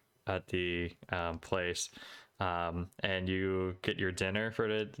 o'clock at the place. And you get your dinner for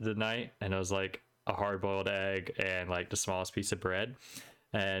the night, and it was like a hard-boiled egg and like the smallest piece of bread,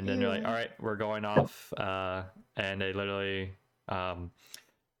 and then you're like, all right, we're going off, and they literally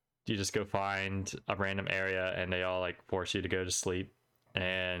you just go find a random area, and they all like force you to go to sleep.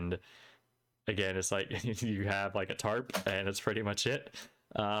 And again, it's like you have like a tarp, and it's pretty much it.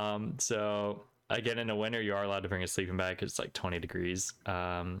 So again, in the winter, you are allowed to bring a sleeping bag because it's like 20 degrees.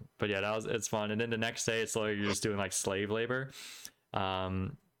 But yeah, it's fun. And then the next day, it's like you're just doing like slave labor.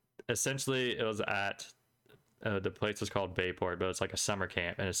 Essentially, it was at the place was called Bayport, but it's like a summer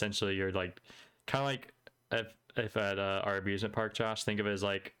camp. And essentially, you're like kind of like if at our amusement park, Josh, think of it as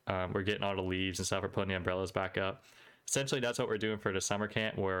like we're getting all the leaves and stuff, we're putting the umbrellas back up. Essentially, that's what we're doing for the summer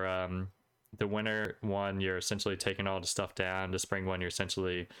camp, where the winter one, you're essentially taking all the stuff down. The spring one, you're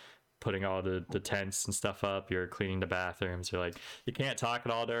essentially putting all the tents and stuff up. You're cleaning the bathrooms. You're like, you can't talk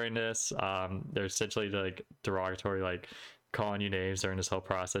at all during this. They're essentially like derogatory, like calling you names during this whole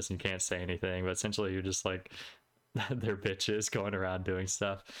process, and you can't say anything. But essentially, you're just like they're bitches going around doing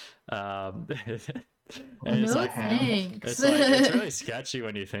stuff. And it's No like, thanks. it's really sketchy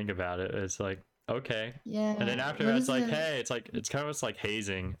when you think about it. It's like, okay. Yeah. And then after what that, is it's like, it? hey, it's kind of like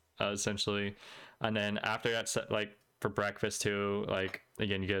hazing, essentially. And then after that, like for breakfast too, like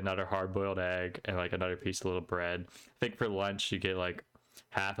again, you get another hard-boiled egg and like another piece of little bread. I think for lunch, you get like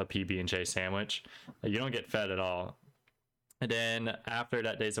half a PB&J sandwich. You don't get fed at all. And then after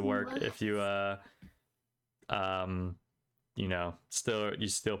that day's of work, What? if you you know, you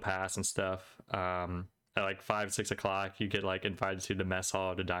still pass and stuff, at like 5, 6 o'clock, you get like invited to the mess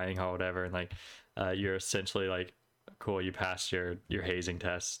hall, the dining hall, whatever, and like you're essentially like, cool, you passed your hazing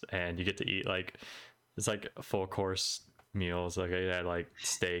test, and you get to eat like it's like a full course meals. Like they had like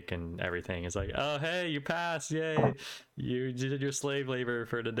steak and everything. It's like, oh hey, you passed, yay, you did your slave labor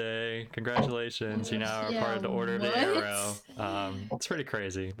for the day, congratulations, you now are part of the Order of the Arrow. It's pretty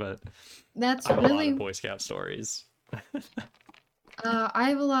crazy, but That's I have a lot really. of Boy Scout stories. I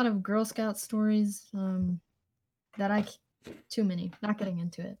have a lot of Girl Scout stories. That too many. Not getting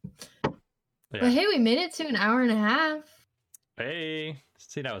into it. Yeah. But hey, we made it to an hour and a half. Hey,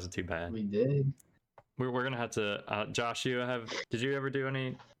 see, that wasn't too bad. We did. We're gonna have to Josh, did you ever do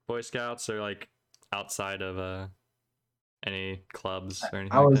any Boy Scouts or like outside of any clubs or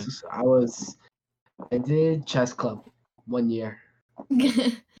anything? I did chess club 1 year.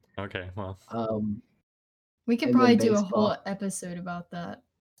 Okay, well, We could And probably then do a baseball. whole episode about that.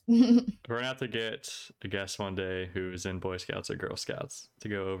 we're gonna have to get a guest one day who's in Boy Scouts or Girl Scouts to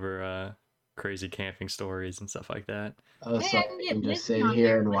go over crazy camping stories and stuff like that. Oh, Hey, so I I can get can just Lizzie sit on here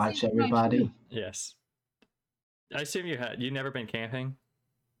here. and watch Lizzie's my everybody. friend. Yes. I assume you never been camping?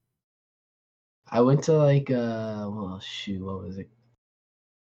 I went to like well shoot, what was it?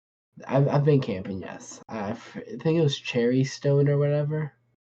 I've been camping, yes. I think it was Cherry Stone or whatever.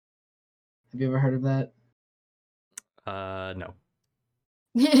 Have you ever heard of that? No.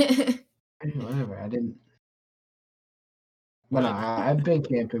 Whatever, I didn't. But no, I've been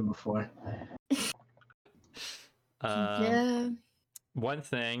camping before. Yeah. One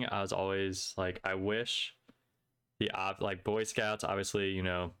thing I was always like, I wish like Boy Scouts, obviously, you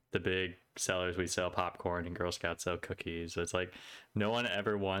know, the big sellers, we sell popcorn, and Girl Scouts sell cookies. It's like no one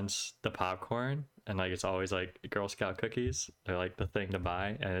ever wants the popcorn, and like it's always like Girl Scout cookies. They're like the thing to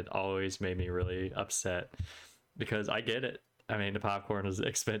buy, and it always made me really upset because I get it. I mean, the popcorn is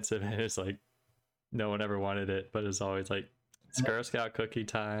expensive, and it's like no one ever wanted it, but it's always like it's Girl Scout cookie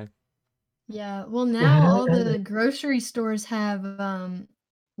time. Yeah, well, now all the grocery stores have,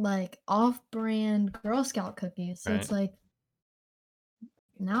 like, off-brand Girl Scout cookies, so Right. it's like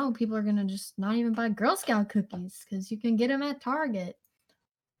now people are gonna just not even buy Girl Scout cookies because you can get them at Target.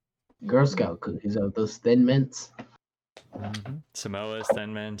 Girl Mm-mm. Scout cookies of those Thin Mints. Samoa's,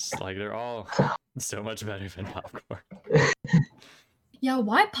 Thin Mints, like they're all so much better than popcorn. Yeah,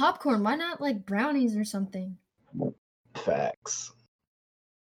 why popcorn? Why not, like, brownies or something? Facts.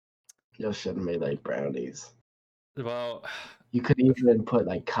 You should have made like brownies. Well, You could even put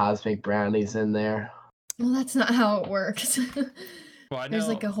like cosmic brownies in there. Well, that's not how it works. well, I There's,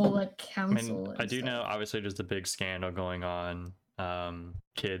 like, know. a whole, like, I mean, council I and do know. stuff. Obviously, there's a big scandal going on.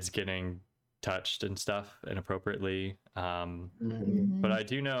 Kids getting touched and stuff inappropriately. Mhm. But Mhm. I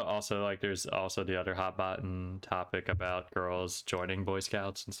do know also like there's also the other hot button topic about girls joining Boy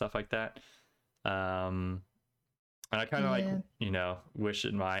Scouts and stuff like that. And I kind of Yeah. like wish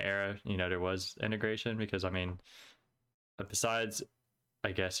in my era there was integration because I mean besides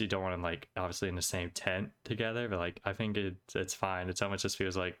I guess you don't want them like obviously in the same tent together, but like I think it's fine. It almost just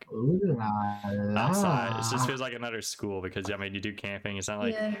feels like Ooh la outside. It just la. feels like another school because I mean you do camping. It's not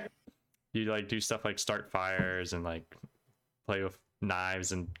like Yeah. you like do stuff like start fires and like play with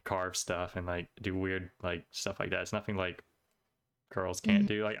knives and carve stuff and like do weird like stuff like that. It's nothing like girls can't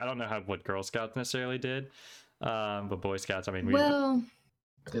do. Like I don't know what Girl Scouts necessarily did, but Boy Scouts. I mean, Well,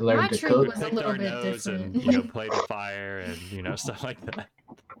 They my learned to troop cook. was a picked little our bit nose different. and played with fire and stuff like that.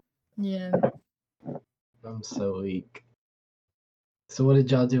 Yeah. I'm so weak. So what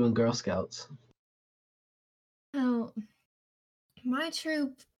did y'all do in Girl Scouts? Oh, my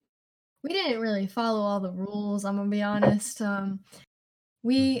troop, we didn't really follow all the rules, I'm gonna be honest. When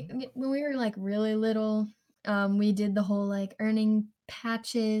we were like really little, we did the whole like earning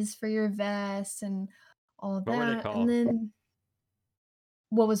patches for your vest and all of What were they that. And called? then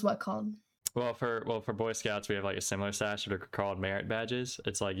what was what called? Well, for Boy Scouts, we have like a similar stash that are called merit badges.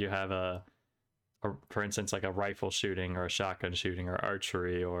 It's like you have for instance, like a rifle shooting or a shotgun shooting or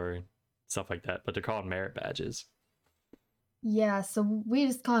archery or stuff like that, but they're called merit badges. Yeah, so we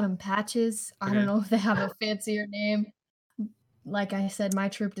just called them patches. I Okay. don't know if they have a fancier name. Like I said, my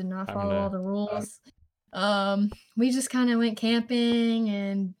troop did not I'm follow all gonna the rules. We just kind of went camping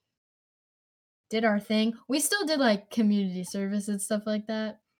and did our thing. We still did like community service and stuff like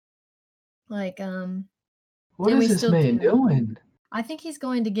that. Like, What and is we this still man do. doing? I think he's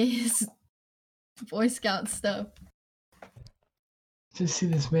going to get his Boy Scout stuff. Just see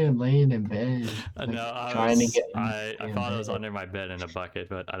this man laying in bed, like, no, trying to get in I the thought it was bed. under my bed in a bucket,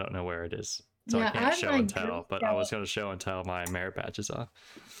 but I don't know where it is, so I Yeah, can't I have show my and Girl tell. But I was Scout. gonna show and tell my merit badges off.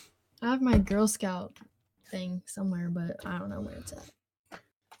 I have my Girl Scout thing somewhere, but I don't know where it's at.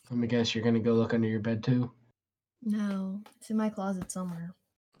 Let me guess, you're gonna go look under your bed too? No, it's in my closet somewhere.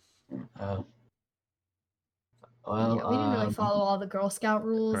 Oh. Yeah, we didn't really Well, follow all the Girl Scout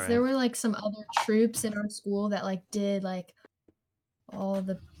rules. There Right. were like some other troops in our school that like did like all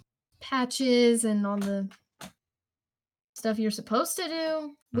the patches and all the stuff you're supposed to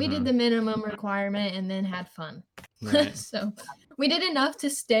do. We did the minimum requirement and then had fun. Right. So we did enough to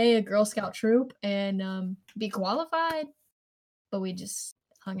stay a Girl Scout troop and be qualified, but we just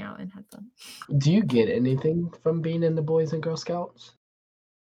hung out and had fun. do you get anything from being in the Boys and Girl Scouts?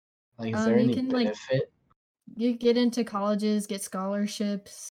 Like, is there You any can like benefit? you get into colleges, get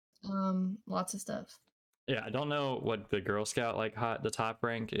scholarships, lots of stuff. Yeah, I don't know what the Girl Scout like the top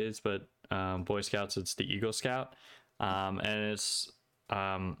rank is, but Boy Scouts it's the Eagle Scout, and it's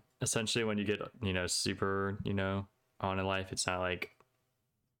essentially when you get super on in life. It's not like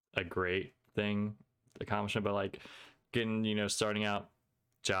a great thing accomplishment, but like getting starting out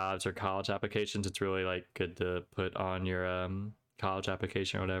jobs or college applications, it's really like good to put on your college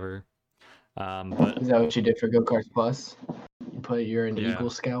application or whatever. But Is that what you did for Go Karts Plus? You're an Yeah. Eagle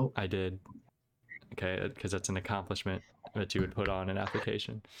Scout? I did. Okay, because that's an accomplishment that you would put on an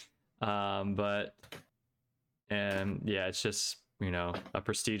application. But yeah, it's just a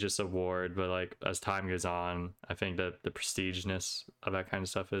prestigious award, but like as time goes on, I think that the prestiginess of that kind of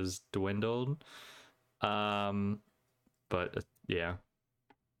stuff has dwindled. But yeah,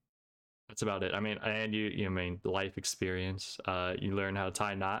 that's about it. I mean, and you mean life experience. You learn how to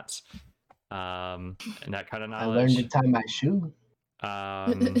tie knots, and that kind of I learned to knowledge. tie my shoe.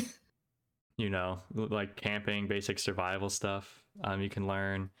 Like camping, basic survival stuff. You can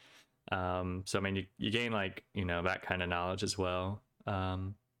learn. So I mean, you gain like that kind of knowledge as well.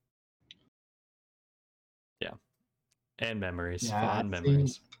 Yeah, and memories, Yeah, fond see,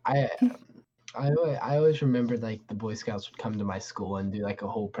 memories. I always remembered like the Boy Scouts would come to my school and do like a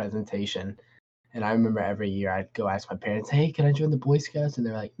whole presentation, and I remember every year I'd go ask my parents, "Hey, can I join the Boy Scouts?" And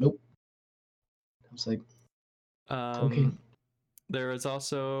they're like, "Nope." was like, okay. There was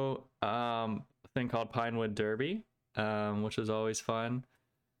also a thing called Pinewood Derby, which was always fun.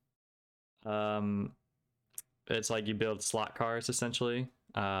 It's like you build slot cars essentially.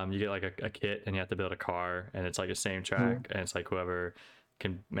 You get like a kit and you have to build a car, and it's like the same track, and it's like whoever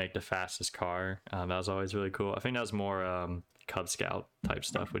can make the fastest car. That was always really cool. I think that was more Cub Scout type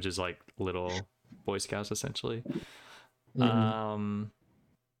stuff, which is like little Boy Scouts essentially.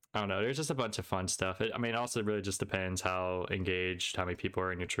 I don't know. There's just a bunch of fun stuff. I mean, also really just depends how engaged, how many people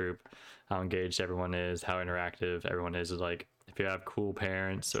are in your troop, how engaged everyone is, how interactive everyone is. Like if you have cool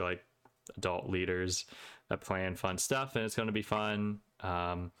parents or like adult leaders that plan fun stuff, and it's going to be fun.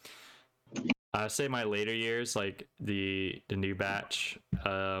 I say my later years, like the new batch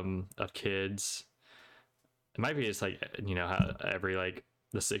of kids, it might be just like, you know, how every like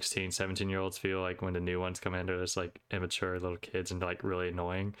the 16 17-year-olds feel like when the new ones come in, they're just like immature little kids and like really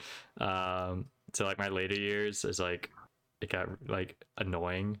annoying. So like my later years is like it got like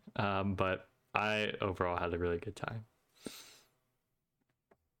annoying, but I overall had a really good time.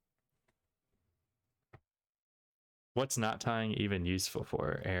 What's knot tying even useful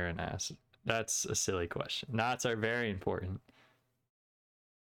for? Aaron asked. That's a silly question. Knots are very important.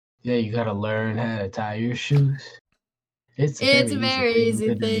 Yeah, you gotta learn how to tie your shoes. It's a very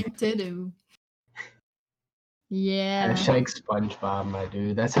easy thing to do. Yeah. Hashtag SpongeBob, my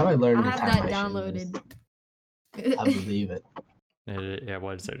dude. That's how I learned to tie my shoes. I have that downloaded. I believe it. Yeah,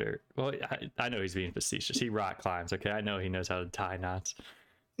 what is it? Well, I know he's being facetious. He rock climbs, okay? I know he knows how to tie knots.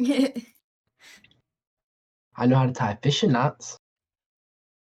 I know how to tie fishing knots.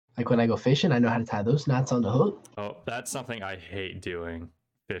 Like when I go fishing, I know how to tie those knots on the hook. Oh, that's something I hate doing.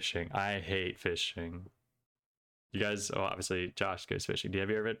 Fishing. I hate fishing. You guys, obviously Josh goes fishing. Have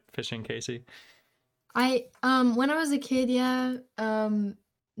you ever been fishing, Casey? When I was a kid, yeah.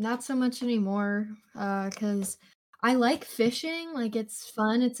 Not so much anymore. Because I like fishing. Like it's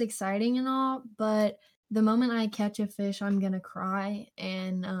fun, it's exciting and all, but the moment I catch a fish, I'm gonna cry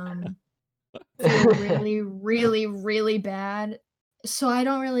and feel really, really, really bad. So I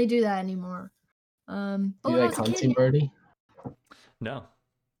don't really do that anymore. Do you like hunting, Brody? No.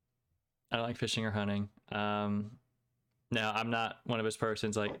 I don't like fishing or hunting. No, I'm not one of those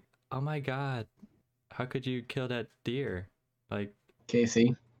persons like, oh my god, how could you kill that deer? Like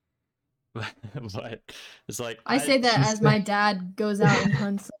Casey. But it's like I say that as my dad goes out and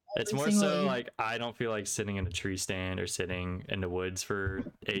hunts. It's more so like I don't feel like sitting in a tree stand or sitting in the woods for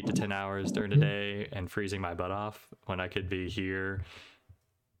 8 to 10 hours during the day and freezing my butt off when I could be here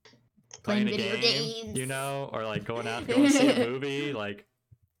playing a game, you know, or like going out going to see a movie. Like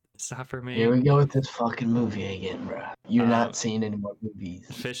it's not for me. Here we go with this fucking movie again, bro. You're not seeing any more movies.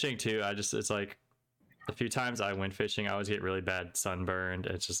 Fishing too. It's like a few times I went fishing, I always get really bad sunburned.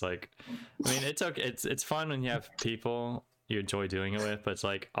 It's just like, I mean, it's okay. It's fun when you have people you enjoy doing it with, but it's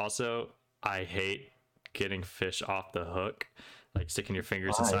like also I hate getting fish off the hook, like sticking your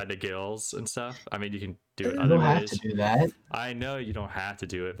fingers inside the gills and stuff. I mean, you can do it other ways. You don't have to do that. I know you don't have to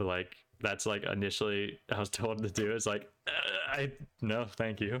do it, but like that's like initially I was told to do. It's like no,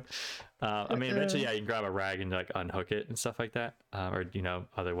 thank you. I mean, eventually, yeah, you can grab a rag and like unhook it and stuff like that, or you know,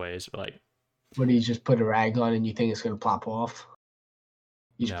 other ways. But like, what do you just put a rag on and you think it's gonna plop off?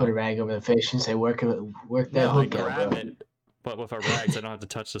 You just put a rag over the fish and say, "Work that hook out, grab it." But with a rag, so I don't have to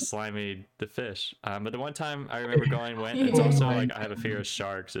touch the fish. But the one time I remember it's also like I have a fear of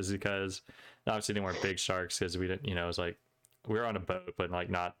sharks, is because obviously they weren't big sharks because we didn't, you know, it was like we were on a boat, but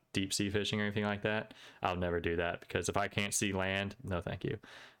like not deep sea fishing or anything like that. I'll never do that because if I can't see land, no, thank you.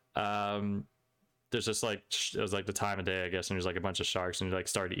 There's just like it was like the time of day, I guess, and there's like a bunch of sharks and they like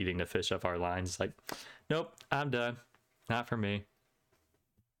started eating the fish off our lines. It's like, nope, I'm done. Not for me.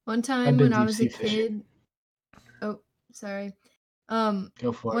 One time when I was a kid. Oh, sorry.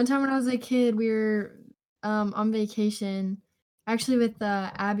 Go for it. One time when I was a kid, we were on vacation, actually with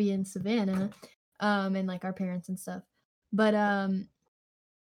Abby and Savannah, and like our parents and stuff. But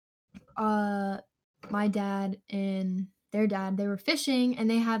my dad and their dad, they were fishing and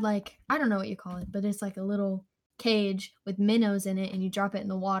they had like, I don't know what you call it, but it's like a little cage with minnows in it and you drop it in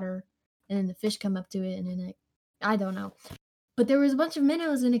the water and then the fish come up to it and then it, I don't know. But there was a bunch of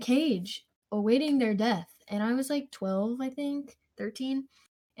minnows in a cage awaiting their death. And I was like 12, I think, 13.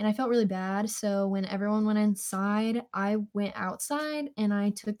 And I felt really bad. So when everyone went inside, I went outside and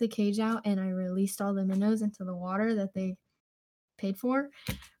I took the cage out and I released all the minnows into the water that they paid for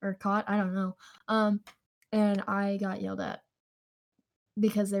or caught. I don't know. And I got yelled at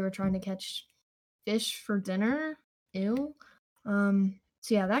because they were trying to catch fish for dinner. Ew. So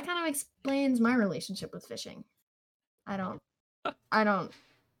yeah, that kind of explains my relationship with fishing. I'm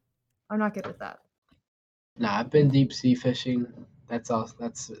not good with that. Nah, I've been deep sea fishing. That's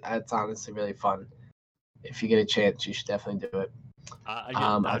honestly really fun. If you get a chance, you should definitely do it. I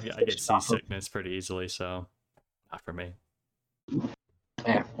I get fished off of seasickness pretty easily, so not for me.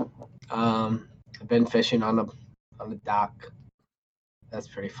 yeah. I've been fishing on the dock. That's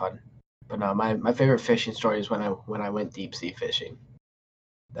pretty fun. But no, my favorite fishing story is when I went deep sea fishing.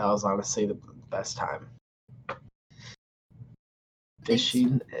 That was honestly the best time.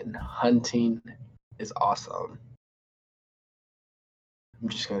 Fishing and hunting is awesome. I'm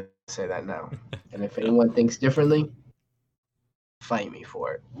just gonna say that now. And if anyone thinks differently, fight me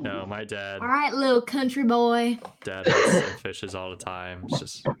for it. No, my dad All right, little country boy. hunts and fishes all the time. It's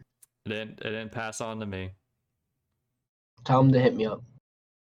just it didn't pass on to me. Tell him to hit me up.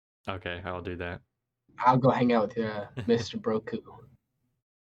 Okay, I'll do that. I'll go hang out with Mr. Broku.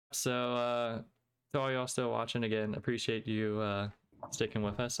 So to all y'all still watching, again, appreciate you sticking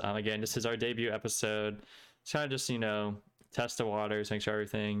with us. Again, this is our debut episode. It's kind of just, test the waters, make sure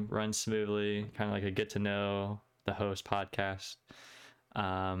everything runs smoothly, kind of like a get to know the host podcast.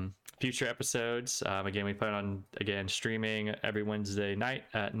 Future episodes, again, we plan on streaming every Wednesday night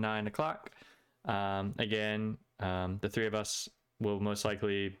at 9 o'clock. Again, the three of us will most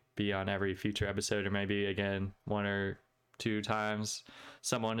likely be on every future episode, or maybe again 1 or 2 times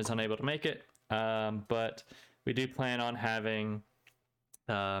someone is unable to make it. But we do plan on having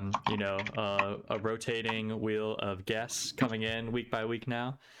a rotating wheel of guests coming in week by week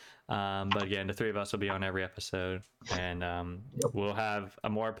now. But again, the three of us will be on every episode, and we'll have a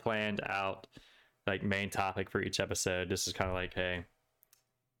more planned out like main topic for each episode. This is kind of like, hey,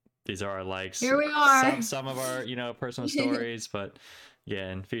 these are our likes. Here we are. Some of our personal stories, but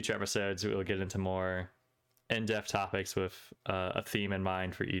again, future episodes we'll get into more in-depth topics with a theme in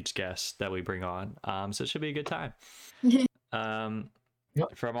mind for each guest that we bring on. So it should be a good time.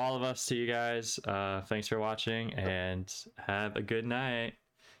 From all of us to you guys, thanks for watching and have a good night.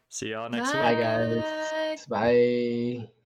 See y'all next week. Bye, guys. Bye.